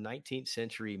 19th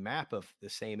century map of the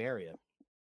same area.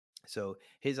 So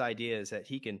his idea is that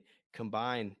he can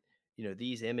combine,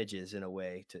 these images in a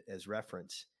way as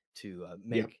reference to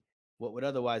make what would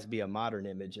otherwise be a modern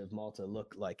image of Malta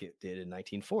look like it did in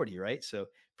 1940, right? So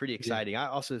pretty exciting. I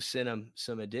also sent him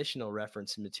some additional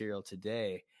reference material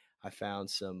today. I found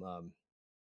some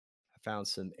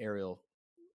aerial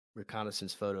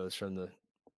reconnaissance photos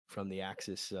from the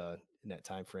Axis in that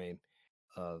time frame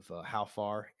of How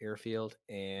Far airfield,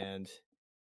 and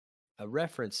a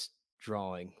reference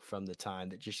drawing from the time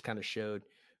that just kind of showed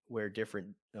where different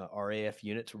RAF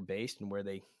units were based and where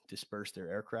they dispersed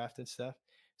their aircraft and stuff.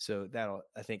 So that'll,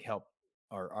 I think, help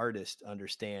our artist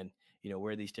understand,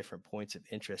 where these different points of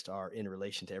interest are in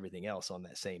relation to everything else on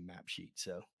that same map sheet.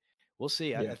 So we'll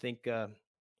see. I think I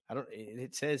don't.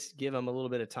 It says give them a little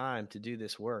bit of time to do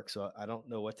this work, so I don't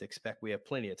know what to expect. We have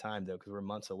plenty of time though, because we're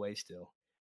months away still.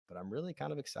 But I'm really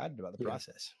kind of excited about the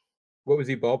process. What was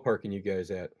he ballparking you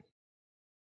guys at?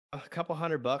 A couple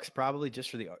 $100 probably just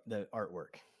for the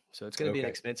artwork. So it's going to be an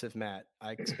expensive mat.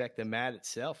 I expect the mat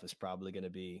itself is probably going to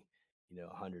be,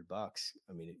 $100.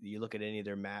 I mean, you look at any of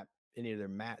their mats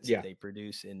that they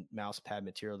produce in mouse pad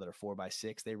material that are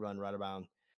 4x6, they run right around,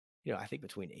 I think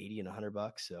between 80 and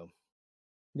 $100. So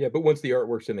yeah, but once the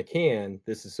artwork's in the can,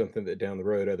 this is something that down the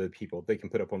road other people they can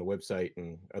put up on the website,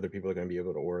 and other people are going to be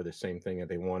able to order the same thing that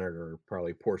they wanted or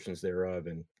probably portions thereof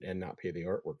and not pay the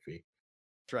artwork fee.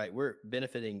 That's right. We're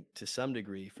benefiting to some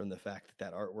degree from the fact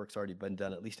that artwork's already been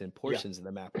done, at least in portions of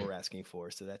the map we're asking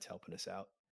for. So that's helping us out.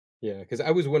 Yeah, because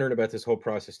I was wondering about this whole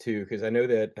process too, because I know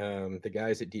that the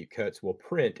guys at Deep Cuts will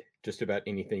print just about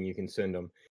anything you can send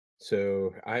them.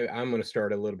 So I'm going to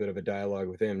start a little bit of a dialogue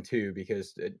with them too,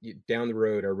 because down the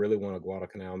road, I really want a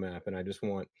Guadalcanal map, and I just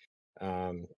want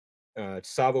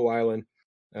Savo Island.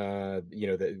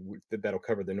 That'll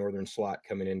cover the northern slot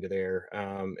coming into there.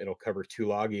 It'll cover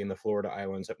Tulagi and the Florida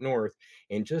Islands up north,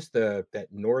 and just that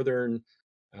northern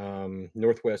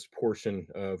northwest portion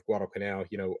of Guadalcanal,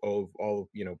 all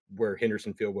where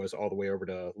Henderson Field was, all the way over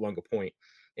to Lunga Point,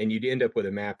 and you'd end up with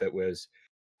a map that was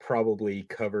probably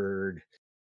covered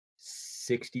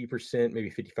 60%,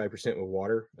 maybe 55% with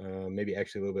water, maybe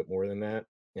actually a little bit more than that,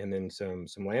 and then some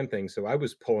land things. So I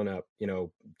was pulling up,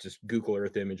 just Google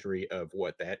Earth imagery of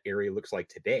what that area looks like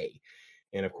today,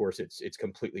 and of course it's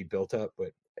completely built up.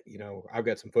 But I've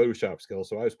got some Photoshop skills,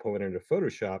 so I was pulling into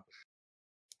Photoshop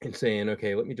and saying,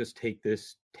 okay, let me just take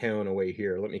this town away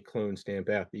here. Let me clone stamp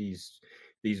out these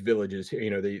villages,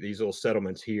 these little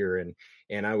settlements here,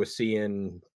 and I was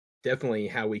seeing definitely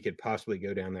how we could possibly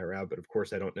go down that route. But of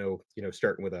course, I don't know,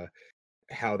 starting with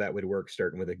how that would work,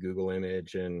 starting with a Google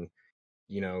image, and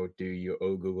do you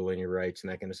owe Google any rights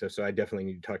and that kind of stuff. So I definitely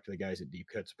need to talk to the guys at Deep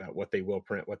Cuts about what they will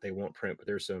print, what they won't print. But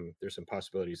there's some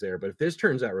possibilities there. But if this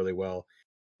turns out really well,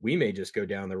 we may just go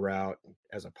down the route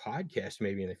as a podcast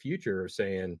maybe in the future of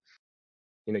saying,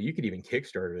 you could even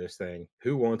Kickstarter this thing.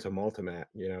 Who wants a Multimat?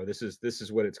 This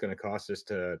is what it's going to cost us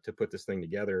to put this thing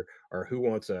together. Or who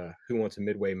wants a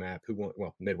Midway map?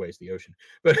 Midway's the ocean,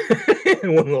 but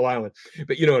one little island.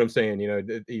 But you know what I'm saying?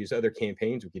 These other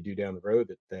campaigns we could do down the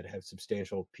road that have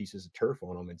substantial pieces of turf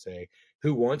on them, and say,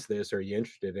 who wants this? Are you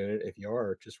interested in it? If you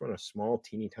are, just run a small,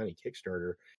 teeny tiny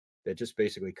Kickstarter that just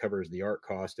basically covers the art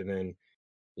cost, and then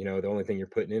the only thing you're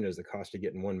putting in is the cost of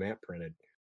getting one map printed,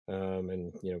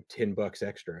 and $10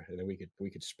 extra, and then we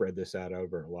could spread this out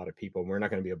over a lot of people. And we're not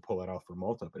going to be able to pull that off for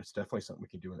Malta, but it's definitely something we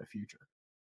can do in the future.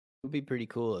 It would be pretty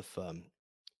cool if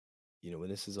when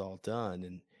this is all done,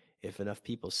 and if enough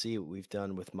people see what we've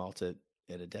done with Malta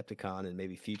at Adepticon and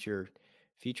maybe future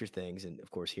things, and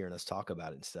of course hearing us talk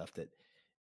about it and stuff, that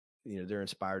they're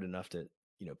inspired enough to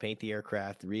paint the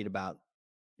aircraft, read about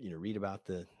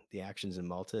the actions in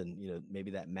Malta, and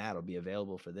maybe that mat will be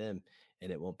available for them,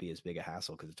 and it won't be as big a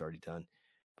hassle because it's already done.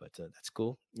 But that's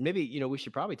cool. Maybe we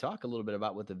should probably talk a little bit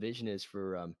about what the vision is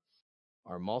for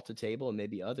our Malta table and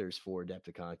maybe others for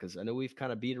Adepticon, because I know we've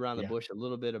kind of beat around the Yeah. bush a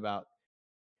little bit about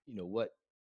what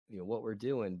what we're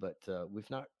doing, but we've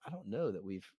not. I don't know that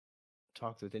we've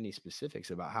talked with any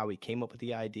specifics about how we came up with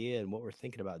the idea and what we're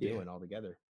thinking about Yeah. doing all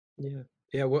together. Yeah.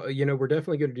 Yeah. Well, we're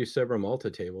definitely going to do several Malta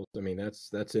tables. I mean,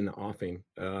 that's in the offing.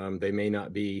 They may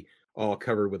not be all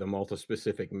covered with a Malta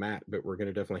specific mat, but we're going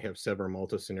to definitely have several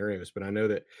Malta scenarios. But I know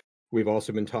that we've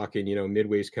also been talking,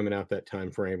 Midway's coming out that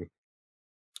time frame,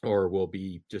 or will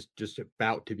be just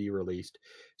about to be released.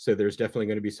 So there's definitely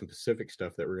going to be some Pacific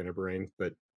stuff that we're going to bring.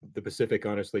 But the Pacific,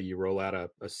 honestly, you roll out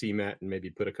a C mat and maybe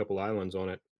put a couple islands on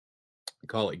it,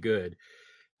 call it good.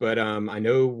 But I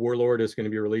know Warlord is going to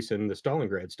be releasing the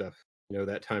Stalingrad stuff,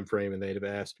 that time frame, and they'd have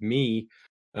asked me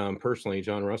personally,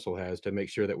 John Russell has, to make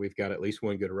sure that we've got at least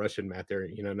one good Russian mat there.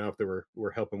 Not that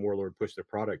we're helping Warlord push the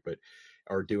product, but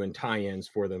are doing tie-ins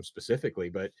for them specifically.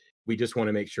 But we just want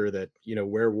to make sure that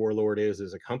where Warlord is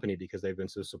as a company, because they've been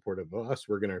so supportive of us,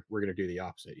 we're gonna do the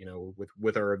opposite.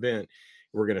 With our event,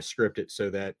 we're gonna script it so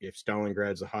that if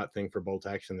Stalingrad's a hot thing for Bolt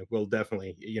Action, that we'll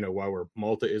definitely, while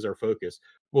Malta is our focus,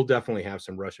 we'll definitely have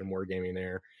some Russian wargaming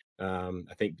there.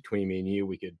 I think between me and you,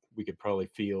 we could probably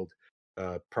field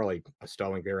probably a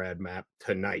Stalingrad map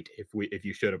tonight if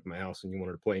you showed up at my house and you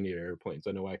wanted to play any airplanes.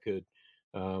 I know I could.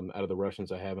 Out of the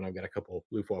Russians I have, and I've got a couple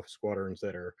Luftwaffe squadrons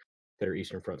that are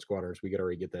Eastern Front squadrons. We could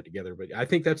already get that together. But I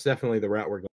think that's definitely the route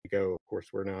we're going to go. Of course,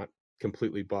 we're not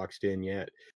completely boxed in yet,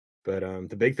 but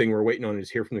the big thing we're waiting on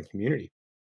is hear from the community.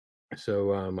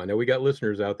 So I know we got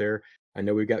listeners out there. I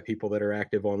know we've got people that are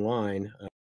active online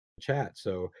chat.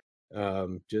 So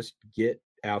just get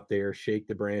out there, shake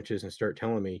the branches, and start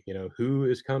telling me, who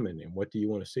is coming and what do you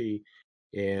want to see,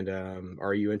 and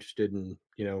are you interested in,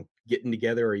 getting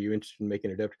together? Are you interested in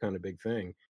making Adepticon a big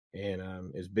thing? And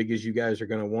as big as you guys are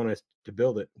going to want us to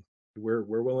build it, we're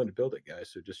willing to build it,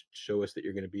 guys. So just show us that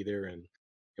you're going to be there, and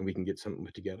we can get something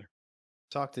put together.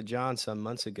 Talked to John some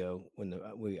months ago when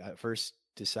we first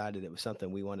decided it was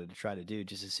something we wanted to try to do,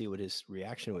 just to see what his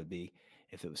reaction would be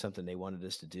if it was something they wanted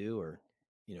us to do, or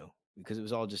because it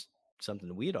was all just something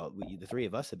the three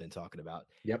of us had been talking about.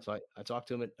 Yep. So I talked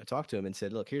to him and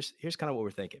said, look, here's kind of what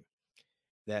we're thinking,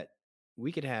 that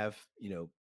we could have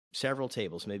several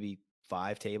tables, maybe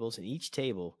 5 tables, and each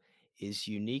table is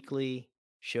uniquely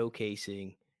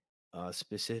showcasing a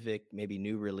specific, maybe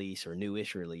new release or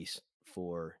newish release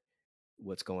for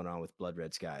what's going on with Blood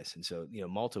Red Skies. And so,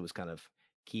 Malta was kind of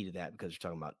key to that, because we're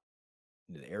talking about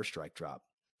the airstrike drop.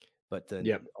 But then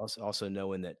Yep. also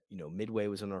knowing that, Midway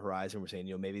was on the horizon, we're saying,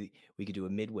 maybe we could do a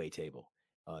Midway table.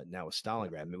 Now with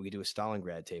Stalingrad, maybe we could do a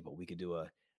Stalingrad table. We could do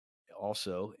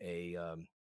also a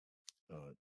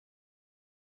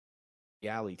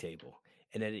galley table.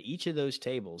 And at each of those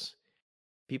tables,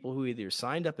 people who either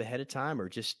signed up ahead of time or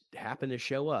just happen to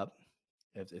show up,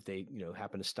 if they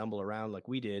happen to stumble around like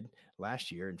we did last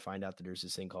year and find out that there's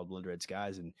this thing called Blood Red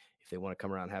Skies, and if they want to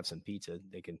come around and have some pizza,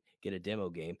 they can get a demo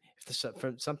game.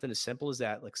 From something as simple as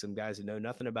that, like some guys who know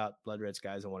nothing about Blood Red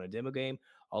Skies and want a demo game,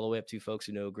 all the way up to folks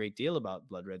who know a great deal about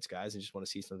Blood Red Skies and just want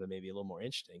to see something maybe a little more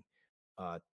interesting,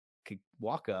 could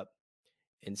walk up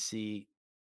and see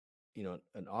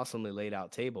an awesomely laid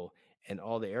out table and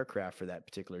all the aircraft for that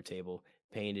particular table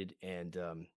painted, and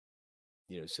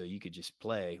so you could just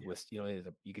play with,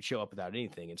 you could show up without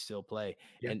anything and still play.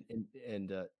 Yep.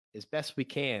 And as best we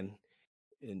can.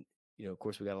 And, of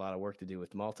course we got a lot of work to do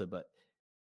with Malta, but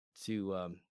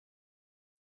to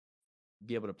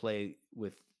be able to play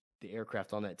with the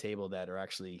aircraft on that table that are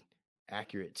actually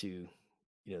accurate to,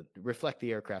 reflect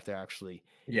the aircraft they're actually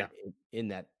in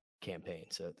that campaign.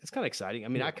 So that's kind of exciting. I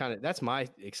mean, that's my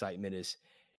excitement is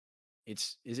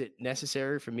it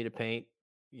necessary for me to paint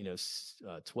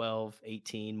 12,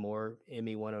 18 more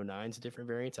ME 109s, different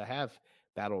variants? I have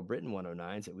Battle of Britain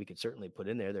 109s that we could certainly put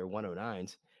in there. They're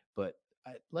 109s, but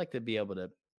I'd like to be able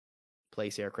to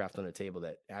place aircraft on a table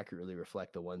that accurately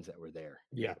reflect the ones that were there.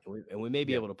 Yeah. And we may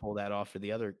be able to pull that off for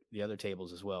the other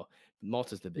tables as well.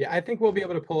 Malta's the big. Yeah, I think we'll be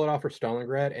able to pull it off for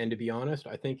Stalingrad. And to be honest,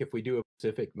 I think if we do a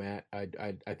Pacific mat,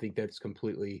 I think that's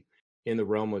completely in the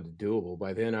realm of the doable.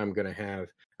 By then,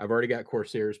 I've already got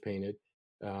Corsairs painted.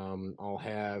 I'll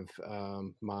have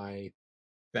my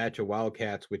batch of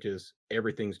Wildcats, which is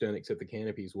everything's done except the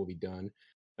canopies will be done.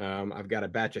 I've got a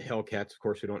batch of Hellcats. Of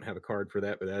course, we don't have a card for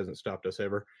that, but that hasn't stopped us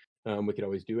ever. We could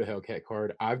always do a Hellcat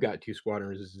card. I've got 2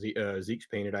 squadrons of Zeeks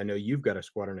painted. I know you've got a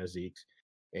squadron of Zeeks,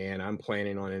 and I'm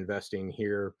planning on investing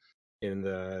here in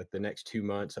the next 2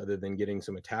 months. Other than getting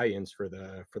some Italians for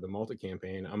the multi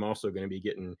campaign, I'm also going to be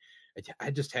getting.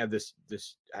 I just have this.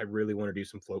 I really want to do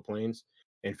some float planes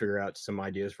and figure out some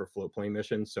ideas for float plane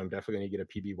missions. So I'm definitely going to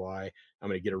get a PBY. I'm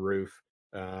going to get a roof.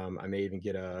 I may even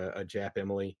get a Jap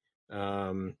Emily.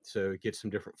 So get some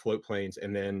different float planes,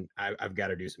 and then I've got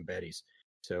to do some Bettys.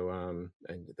 So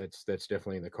and that's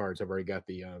definitely in the cards. I've already got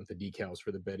the decals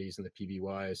for the Bettys and the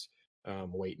PBYs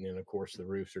waiting, and of course the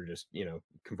roofs are just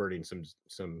converting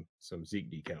some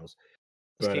Zeke decals.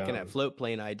 Just But kicking that float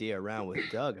plane idea around with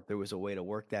Doug. If there was a way to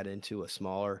work that into a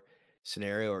smaller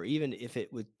scenario, or even if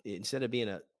it would, instead of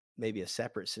being maybe a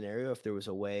separate scenario, if there was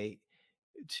a way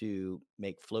to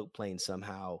make float planes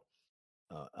somehow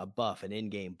a buff, an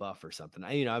in-game buff or something.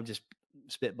 I'm just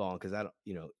spitballing because I don't,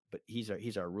 but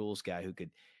he's our rules guy who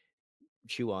could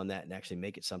chew on that and actually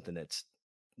make it something that's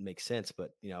makes sense.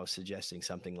 But I was suggesting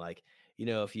something like,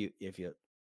 if you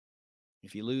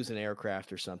lose an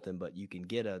aircraft or something, but you can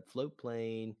get a float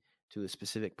plane to a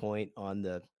specific point on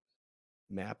the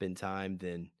map in time,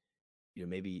 then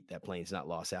maybe that plane's not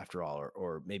lost after all,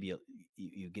 or maybe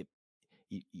you get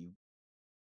you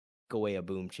go away a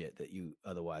boom chit that you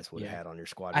otherwise would have yeah, had on your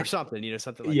squad or I something,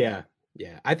 something like yeah that.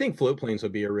 yeah I think float planes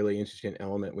will be a really interesting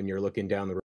element when you're looking down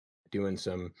the road, doing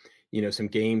some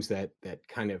games that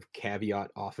kind of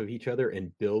caveat off of each other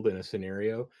and build in a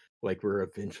scenario like we're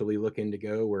eventually looking to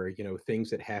go, where things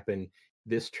that happen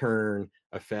this turn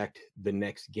affect the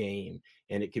next game.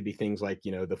 And it could be things like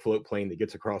the float plane that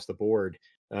gets across the board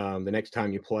the next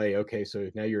time you play. Okay, so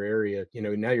now your area,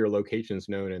 now your location's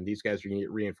known, and these guys are going to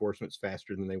get reinforcements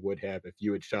faster than they would have if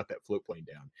you had shot that float plane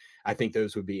down. I think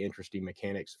those would be interesting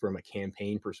mechanics from a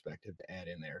campaign perspective to add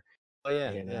in there. Oh yeah,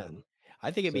 And yeah. I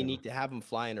think it'd be so neat to have them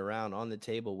flying around on the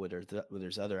table where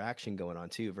there's other action going on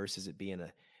too, versus it being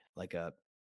like a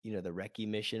the recce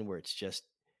mission where it's just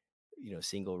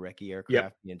single recce yep.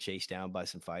 aircraft being chased down by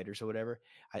some fighters or whatever.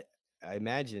 I I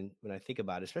imagine when I think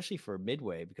about it, especially for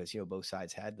Midway, because both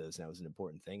sides had those, and that was an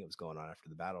important thing that was going on after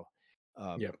the battle.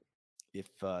 Um, Yep. if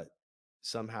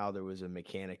somehow there was a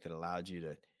mechanic that allowed you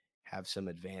to have some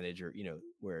advantage, or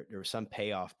where there was some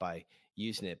payoff by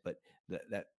using it, but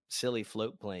that silly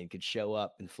float plane could show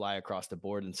up and fly across the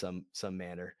board in some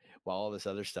manner while all this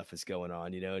other stuff is going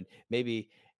on, and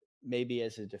maybe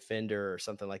as a defender or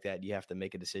something like that, you have to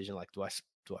make a decision like, do I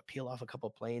peel off a couple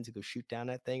of planes and go shoot down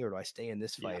that thing, or do I stay in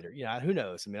this Yeah. fight? Or who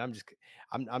knows? I mean,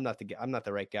 I'm not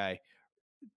the right guy,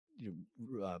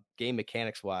 game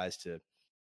mechanics wise, to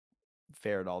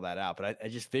ferret all that out. But I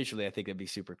just visually, I think it'd be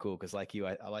super cool because, like you,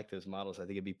 I like those models. I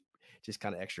think it'd be just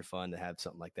kind of extra fun to have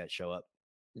something like that show up.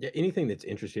 Yeah, anything that's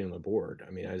interesting on the board.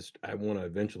 I mean, I want to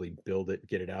eventually build it,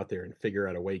 get it out there, and figure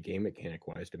out a way game mechanic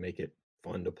wise to make it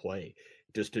fun to play,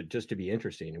 just to be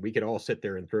interesting. And we could all sit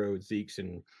there and throw Zeeks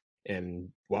and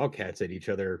Wildcats at each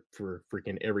other for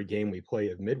freaking every game we play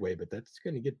of Midway, but that's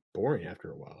going to get boring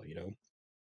after a while.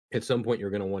 At some point, you're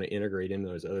going to want to integrate in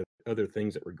those other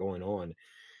things that were going on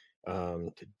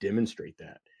to demonstrate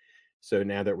that. So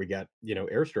now that we got,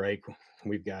 airstrike,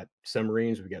 we've got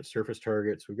submarines, we've got surface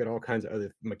targets, we've got all kinds of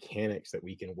other mechanics that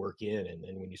we can work in. And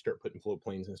then when you start putting float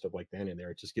planes and stuff like that in there,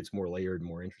 it just gets more layered and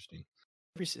more interesting.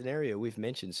 Every scenario we've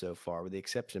mentioned so far, with the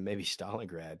exception of maybe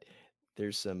Stalingrad,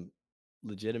 there's some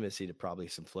legitimacy to probably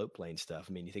some float plane stuff.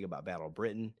 I mean, you think about Battle of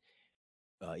Britain,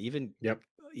 even Yep.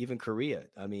 Korea.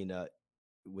 I mean,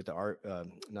 with the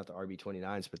not the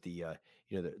RB-29s, but the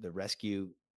the rescue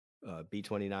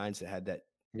B-29s that had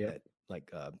Yep. that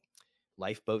like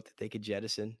lifeboat that they could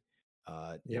jettison.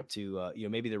 Yep. To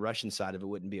maybe the Russian side of it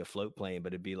wouldn't be a float plane,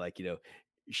 but it'd be like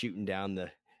shooting down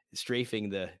strafing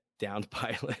the downed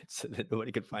pilot so that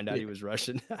nobody could find out Yeah. he was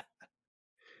Russian.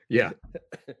 Yeah.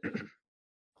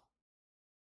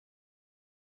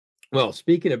 Well,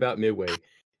 speaking about Midway,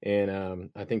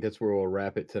 and I think that's where we'll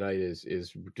wrap it tonight. Is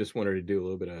just wanted to do a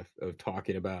little bit of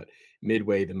talking about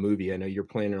Midway, the movie. I know you're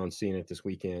planning on seeing it this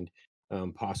weekend,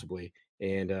 possibly,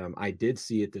 and I did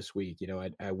see it this week.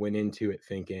 I went into it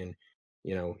thinking,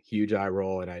 huge eye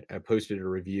roll, and I posted a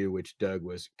review which Doug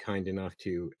was kind enough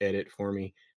to edit for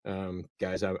me.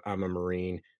 Guys, I'm a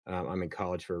Marine. I'm in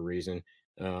college for a reason.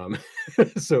 Um,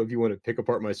 so if you want to pick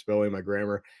apart my spelling, my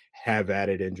grammar, have at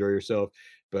it. Enjoy yourself.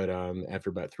 But after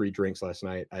about 3 drinks last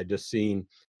night, I just seen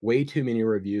way too many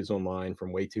reviews online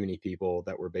from way too many people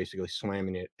that were basically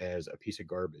slamming it as a piece of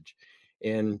garbage.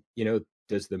 And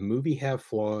does the movie have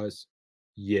flaws?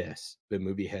 Yes, the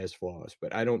movie has flaws,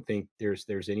 but I don't think there's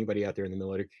anybody out there in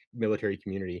the military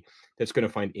community that's going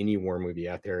to find any war movie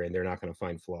out there and they're not going to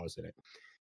find flaws in it.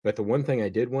 But the one thing I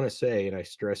did want to say, and I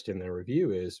stressed in the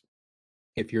review, is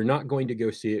if you're not going to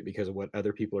go see it because of what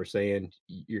other people are saying,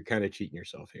 you're kind of cheating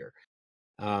yourself here.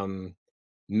 Um,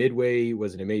 Midway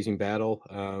was an amazing battle,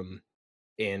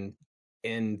 and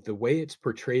the way it's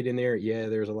portrayed in there, yeah,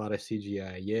 there's a lot of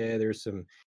CGI. Yeah, there's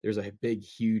a big,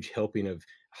 huge helping of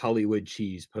Hollywood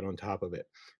cheese put on top of it.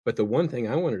 But the one thing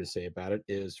I wanted to say about it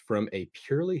is from a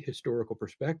purely historical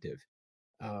perspective,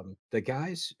 the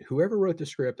guys, whoever wrote the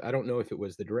script, I don't know if it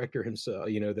was the director himself,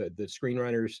 the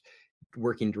screenwriters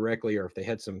working directly, or if they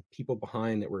had some people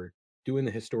behind that were doing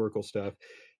the historical stuff.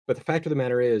 But the fact of the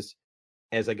matter is,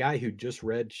 as a guy who just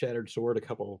read Shattered Sword a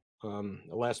couple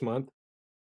last month,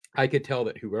 I could tell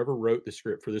that whoever wrote the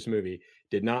script for this movie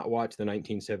did not watch the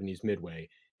 1970s Midway,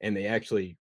 and they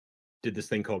actually did this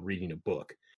thing called reading a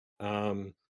book,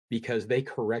 um, because they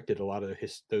corrected a lot of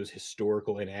those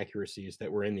historical inaccuracies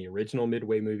that were in the original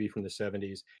Midway movie from the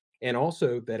 70s, and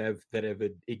also that have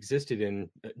existed in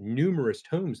numerous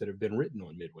tomes that have been written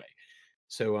on Midway.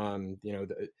 So,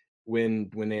 when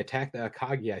they attacked the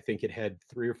Akagi, I think it had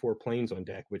 3 or 4 planes on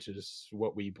deck, which is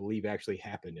what we believe actually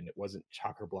happened, and it wasn't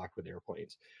chocker blocked with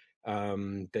airplanes.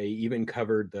 They even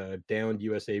covered the downed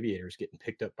U.S. aviators getting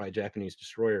picked up by a Japanese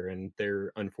destroyer and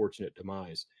their unfortunate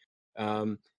demise.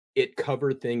 Um, it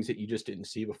covered things that you just didn't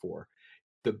see before.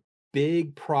 The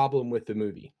big problem with the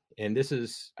movie, and this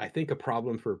is, I think, a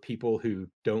problem for people who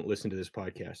don't listen to this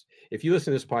podcast. If you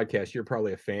listen to this podcast, you're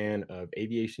probably a fan of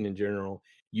aviation in general.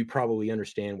 You probably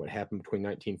understand what happened between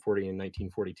 1940 and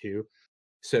 1942.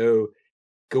 So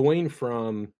going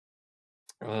from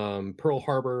Pearl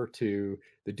Harbor to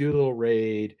the Doolittle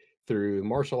Raid, through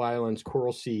Marshall Islands,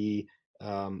 Coral Sea,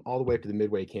 all the way up to the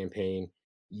Midway campaign.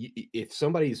 If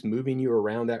somebody's moving you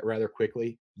around that rather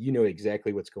quickly, you know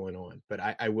exactly what's going on. But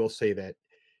I will say that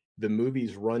the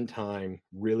movie's runtime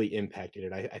really impacted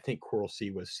it. I think Coral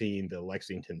Sea was seeing the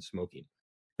Lexington smoking.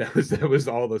 That was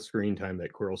all the screen time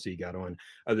that Coral Sea got on,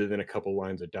 other than a couple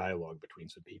lines of dialogue between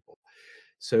some people.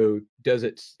 So is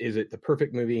it the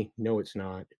perfect movie? No, it's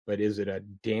not. But is it a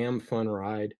damn fun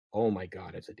ride? Oh my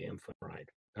God, it's a damn fun ride.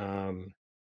 And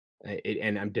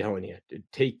I'm telling you,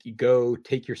 take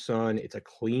your son. It's a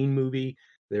clean movie.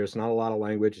 There's not a lot of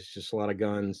language. It's just a lot of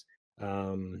guns.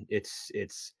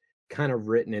 It's kind of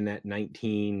written in that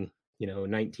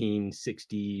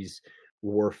 1960s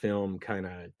war film kind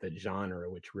of the genre,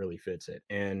 which really fits it.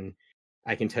 And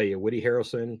I can tell you, Woody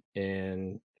Harrelson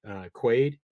and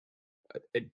Quaid,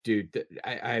 dude,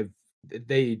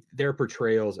 their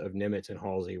portrayals of Nimitz and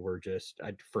Halsey were just,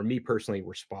 for me personally,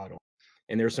 were spot on.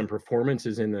 And there's some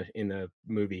performances in the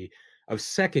movie of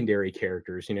secondary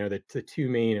characters. The two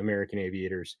main American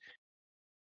aviators,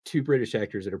 two British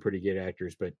actors that are pretty good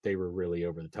actors, but they were really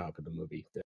over the top of the movie.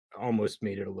 That almost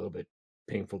made it a little bit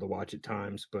painful to watch at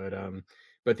times. But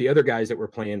the other guys that were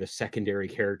playing the secondary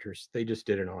characters, they just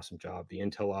did an awesome job. The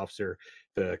intel officer,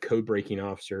 the code breaking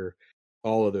officer,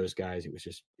 all of those guys, it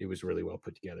was really well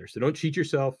put together. So don't cheat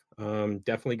yourself.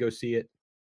 Definitely go see it.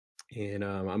 And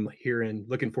I'm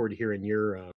looking forward to hearing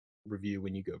your review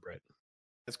when you go, Brett.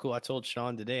 That's cool. I told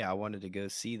Sean today I wanted to go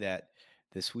see that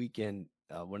this weekend.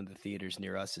 One of the theaters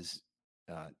near us is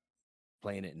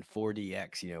playing it in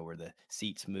 4DX, where the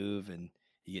seats move and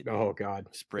you get Oh God,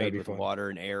 sprayed with fun. water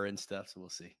and air and stuff. So we'll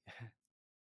see.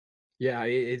 Yeah,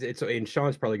 it's and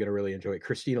Sean's probably going to really enjoy it.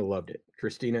 Christina loved it.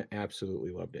 Christina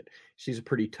absolutely loved it. She's a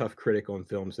pretty tough critic on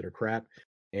films that are crap.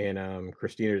 And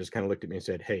Christina just kind of looked at me and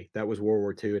said, "Hey, that was World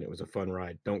War II, and it was a fun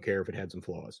ride. Don't care if it had some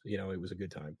flaws. It was a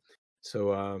good time."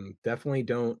 So definitely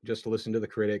don't just listen to the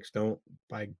critics. Don't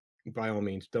by all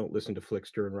means don't listen to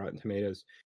Flickster and Rotten Tomatoes.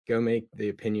 Go make the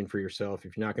opinion for yourself.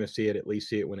 If you're not going to see it, at least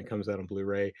see it when it comes out on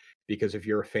Blu-ray. Because if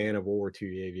you're a fan of World War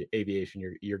II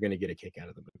aviation, you're going to get a kick out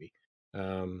of the movie.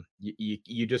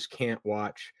 You just can't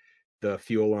watch the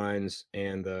fuel lines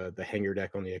and the hangar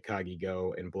deck on the Akagi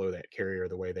go and blow that carrier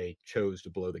the way they chose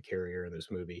to blow the carrier in this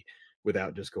movie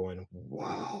without just going,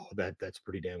 wow, that's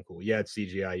pretty damn cool. Yeah, it's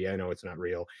CGI. Yeah, I know it's not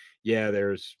real. Yeah,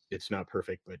 it's not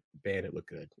perfect, but man, it looked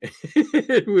good.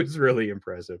 It was really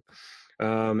impressive.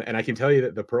 And I can tell you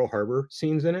that the Pearl Harbor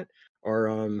scenes in it are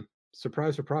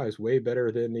surprise, surprise, way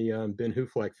better than the Ben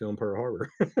Hufleck film Pearl Harbor,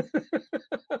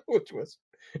 which was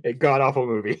a god awful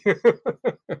movie.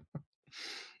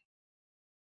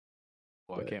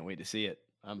 Well, I can't wait to see it.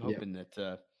 I'm Yeah. hoping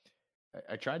that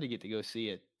I tried to get to go see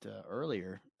it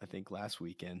earlier, I think last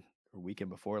weekend or weekend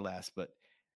before last, but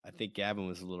I think Gavin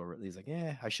was a little. He's like,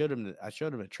 "Yeah." I showed him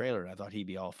a trailer, and I thought he'd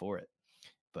be all for it,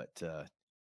 but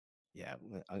yeah,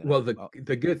 I'm gonna. Well,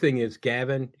 the good thing is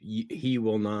Gavin, he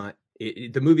will not.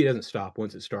 the movie doesn't stop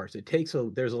once it starts.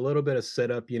 There's a little bit of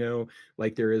setup,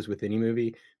 like there is with any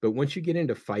movie. But once you get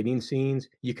into fighting scenes,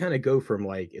 you kind of go from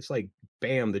it's like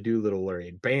bam, the Doolittle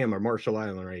raid, bam, a Marshall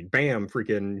Island raid, bam,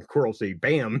 freaking Coral Sea,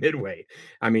 bam, Midway.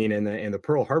 I mean, and the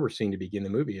Pearl Harbor scene to begin the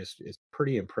movie is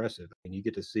pretty impressive. I mean, you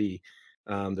get to see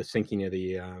the sinking of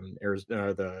the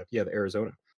the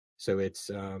Arizona. So it's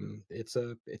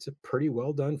a pretty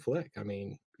well done flick. I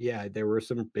mean, yeah, there were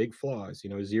some big flaws.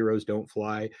 Zeros don't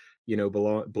fly,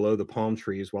 below the palm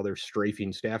trees while they're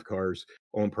strafing staff cars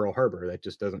on Pearl Harbor. That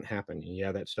just doesn't happen. And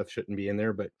yeah, that stuff shouldn't be in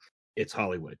there, but it's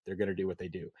Hollywood. They're going to do what they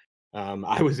do.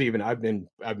 I've been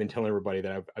telling everybody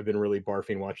that I've been really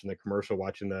barfing watching the commercial,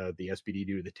 watching the SPD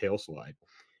do the tail slide.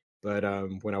 But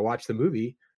when I watch the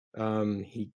movie,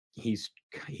 he's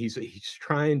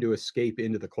trying to escape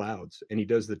into the clouds, and he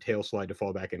does the tail slide to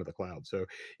fall back into the clouds. So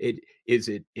it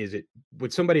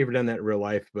would somebody ever done that in real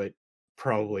life? But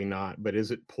probably not. But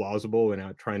is it plausible and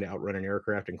out trying to outrun an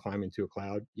aircraft and climb into a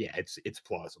cloud? Yeah, it's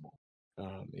plausible.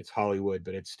 It's Hollywood,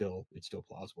 but it's still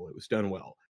plausible. It was done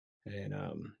well, and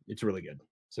it's really good.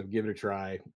 So give it a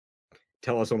try.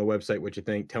 Tell us on the website what you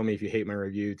think. Tell me if you hate my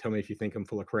review. Tell me if you think I'm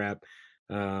full of crap.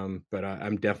 But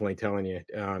I'm definitely telling you,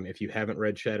 if you haven't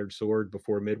read Shattered Sword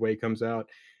before Midway comes out,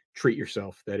 treat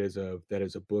yourself. That is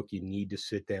a book you need to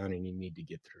sit down and you need to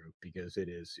get through, because it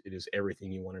is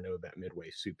everything you want to know about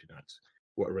Midway, soup to nuts,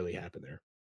 what really happened there.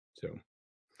 So,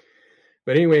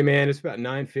 but anyway, man, it's about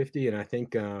 9:50, and I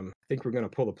think we're gonna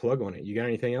pull the plug on it. You got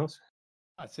anything else?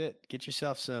 That's it. Get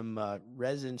yourself some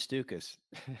resin Stukas.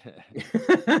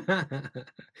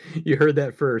 You heard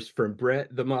that first from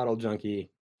Brett, the model junkie.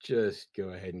 Just go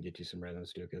ahead and get you some resin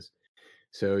Stukas.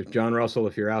 So, John Russell,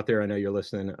 if you're out there, I know you're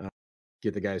listening.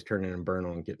 Get the guys turning and burn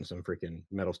on getting some freaking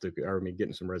metal Stuka, or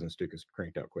getting some resin Stukas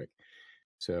cranked out quick.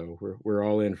 So we're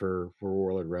all in for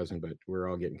Warlord resin, but we're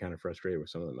all getting kind of frustrated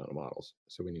with some of the metal models.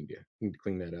 So we need to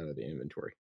clean that out of the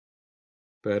inventory.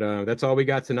 But that's all we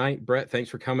got tonight. Brett,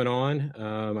 thanks for coming on.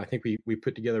 I think we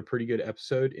put together a pretty good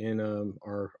episode in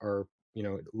our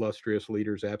illustrious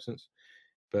leader's absence.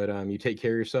 But you take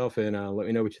care of yourself, and let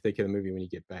me know what you think of the movie when you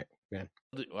get back, man.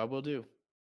 I will do.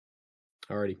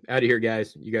 Alrighty, out of here,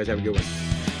 guys. You guys have a good one.